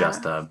versus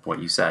just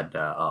what you said,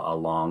 a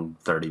long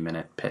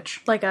 30-minute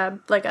pitch, like a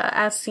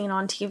as seen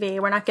on TV.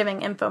 We're not giving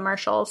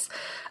infomercials.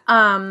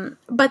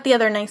 But the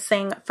other nice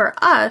thing for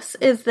us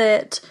is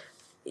that,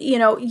 you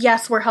know,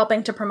 yes, we're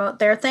helping to promote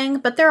their thing,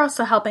 but they're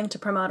also helping to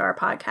promote our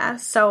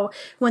podcast. So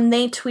when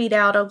they tweet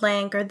out a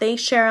link or they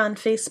share on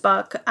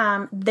Facebook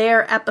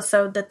their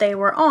episode that they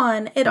were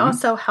on, it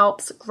also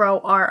helps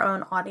grow our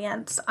own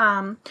audience.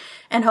 And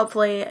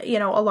hopefully, you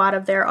know, a lot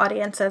of their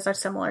audiences are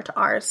similar to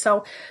ours.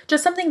 So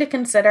just something to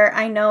consider.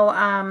 I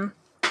know,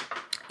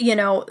 you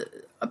know,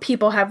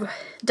 people have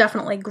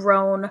definitely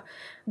grown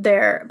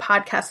their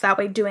podcast that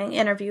way, doing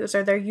interviews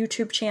or their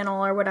YouTube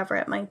channel or whatever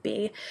it might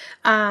be.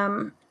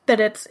 That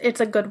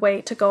it's a good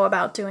way to go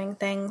about doing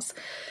things.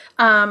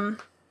 But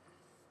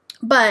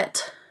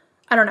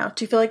I don't know.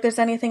 Do you feel like there's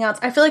anything else?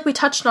 I feel like we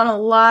touched on a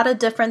lot of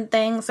different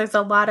things. There's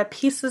a lot of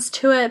pieces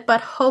to it,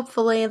 but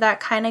hopefully that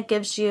kind of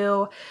gives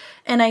you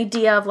an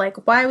idea of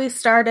like why we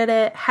started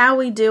it, how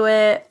we do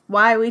it,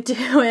 why we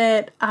do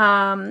it,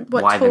 what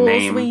why tools the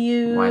name, we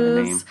use. Why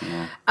the name?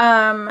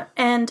 Yeah.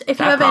 And if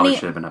that you have probably any,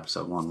 should have been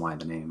episode 1. Why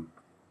the name?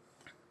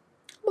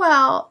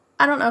 Well,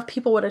 I don't know if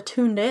people would have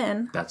tuned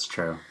in. That's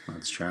true.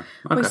 Okay.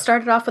 We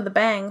started off with a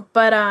bang,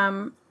 but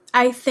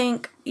I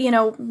think, you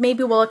know,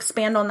 maybe we'll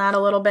expand on that a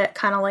little bit,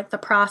 kind of like the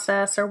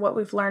process or what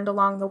we've learned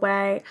along the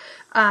way.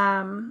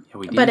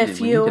 We needed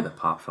the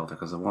pop filter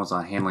because it was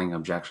on handling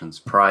objections,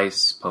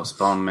 price,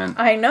 postponement.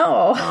 I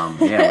know.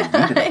 We needed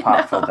the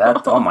pop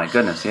filter. Oh my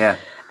goodness, yeah.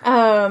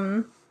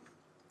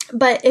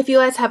 But if you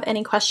guys have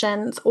any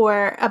questions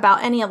or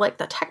about any of like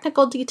the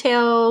technical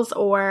details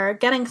or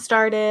getting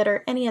started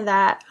or any of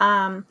that,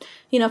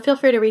 you know, feel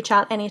free to reach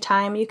out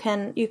anytime. You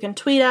can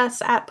tweet us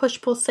at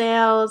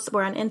pushpullsales.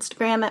 We're on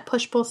Instagram at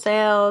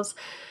pushpullsales,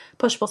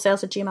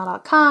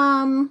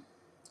 pushpullsales@gmail.com,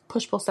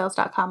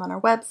 pushpullsales.com on our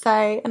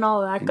website, and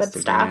all of that good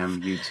stuff.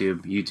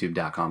 Instagram,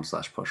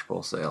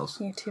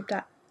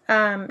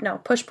 youtube.com/pushpullsales. No,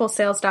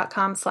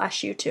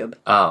 pushpullsales.com/YouTube.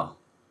 Oh,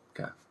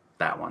 okay.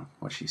 That one,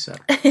 what she said.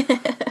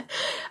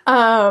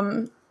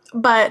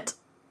 But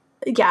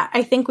yeah,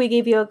 I think we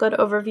gave you a good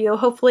overview.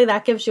 Hopefully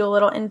that gives you a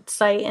little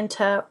insight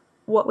into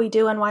what we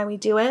do and why we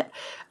do it.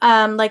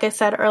 Like I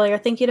said earlier,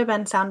 thank you to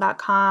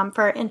bensound.com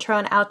for our intro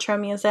and outro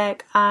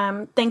music.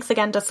 Thanks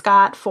again to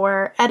Scott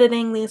for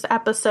editing these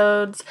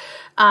episodes.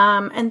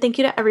 And thank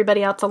you to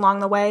everybody else along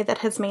the way that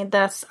has made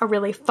this a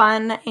really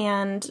fun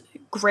and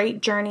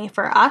great journey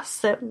for us,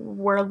 that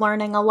we're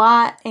learning a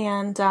lot,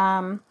 and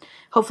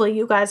hopefully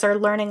you guys are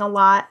learning a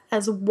lot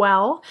as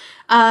well.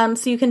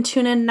 So you can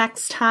tune in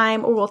next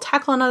time, or we'll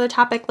tackle another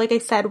topic. Like I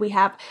said, we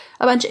have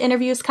a bunch of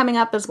interviews coming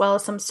up as well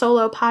as some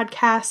solo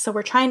podcasts. So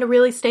we're trying to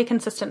really stay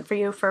consistent for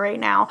you for right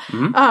now.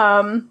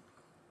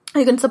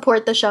 You can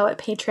support the show at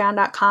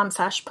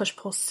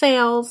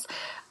patreon.com/pushpullsales.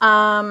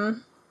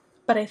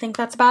 But I think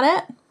that's about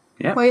it.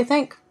 Yeah. What do you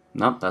think?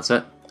 Nope, that's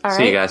it. All See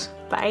right. you guys.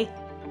 Bye.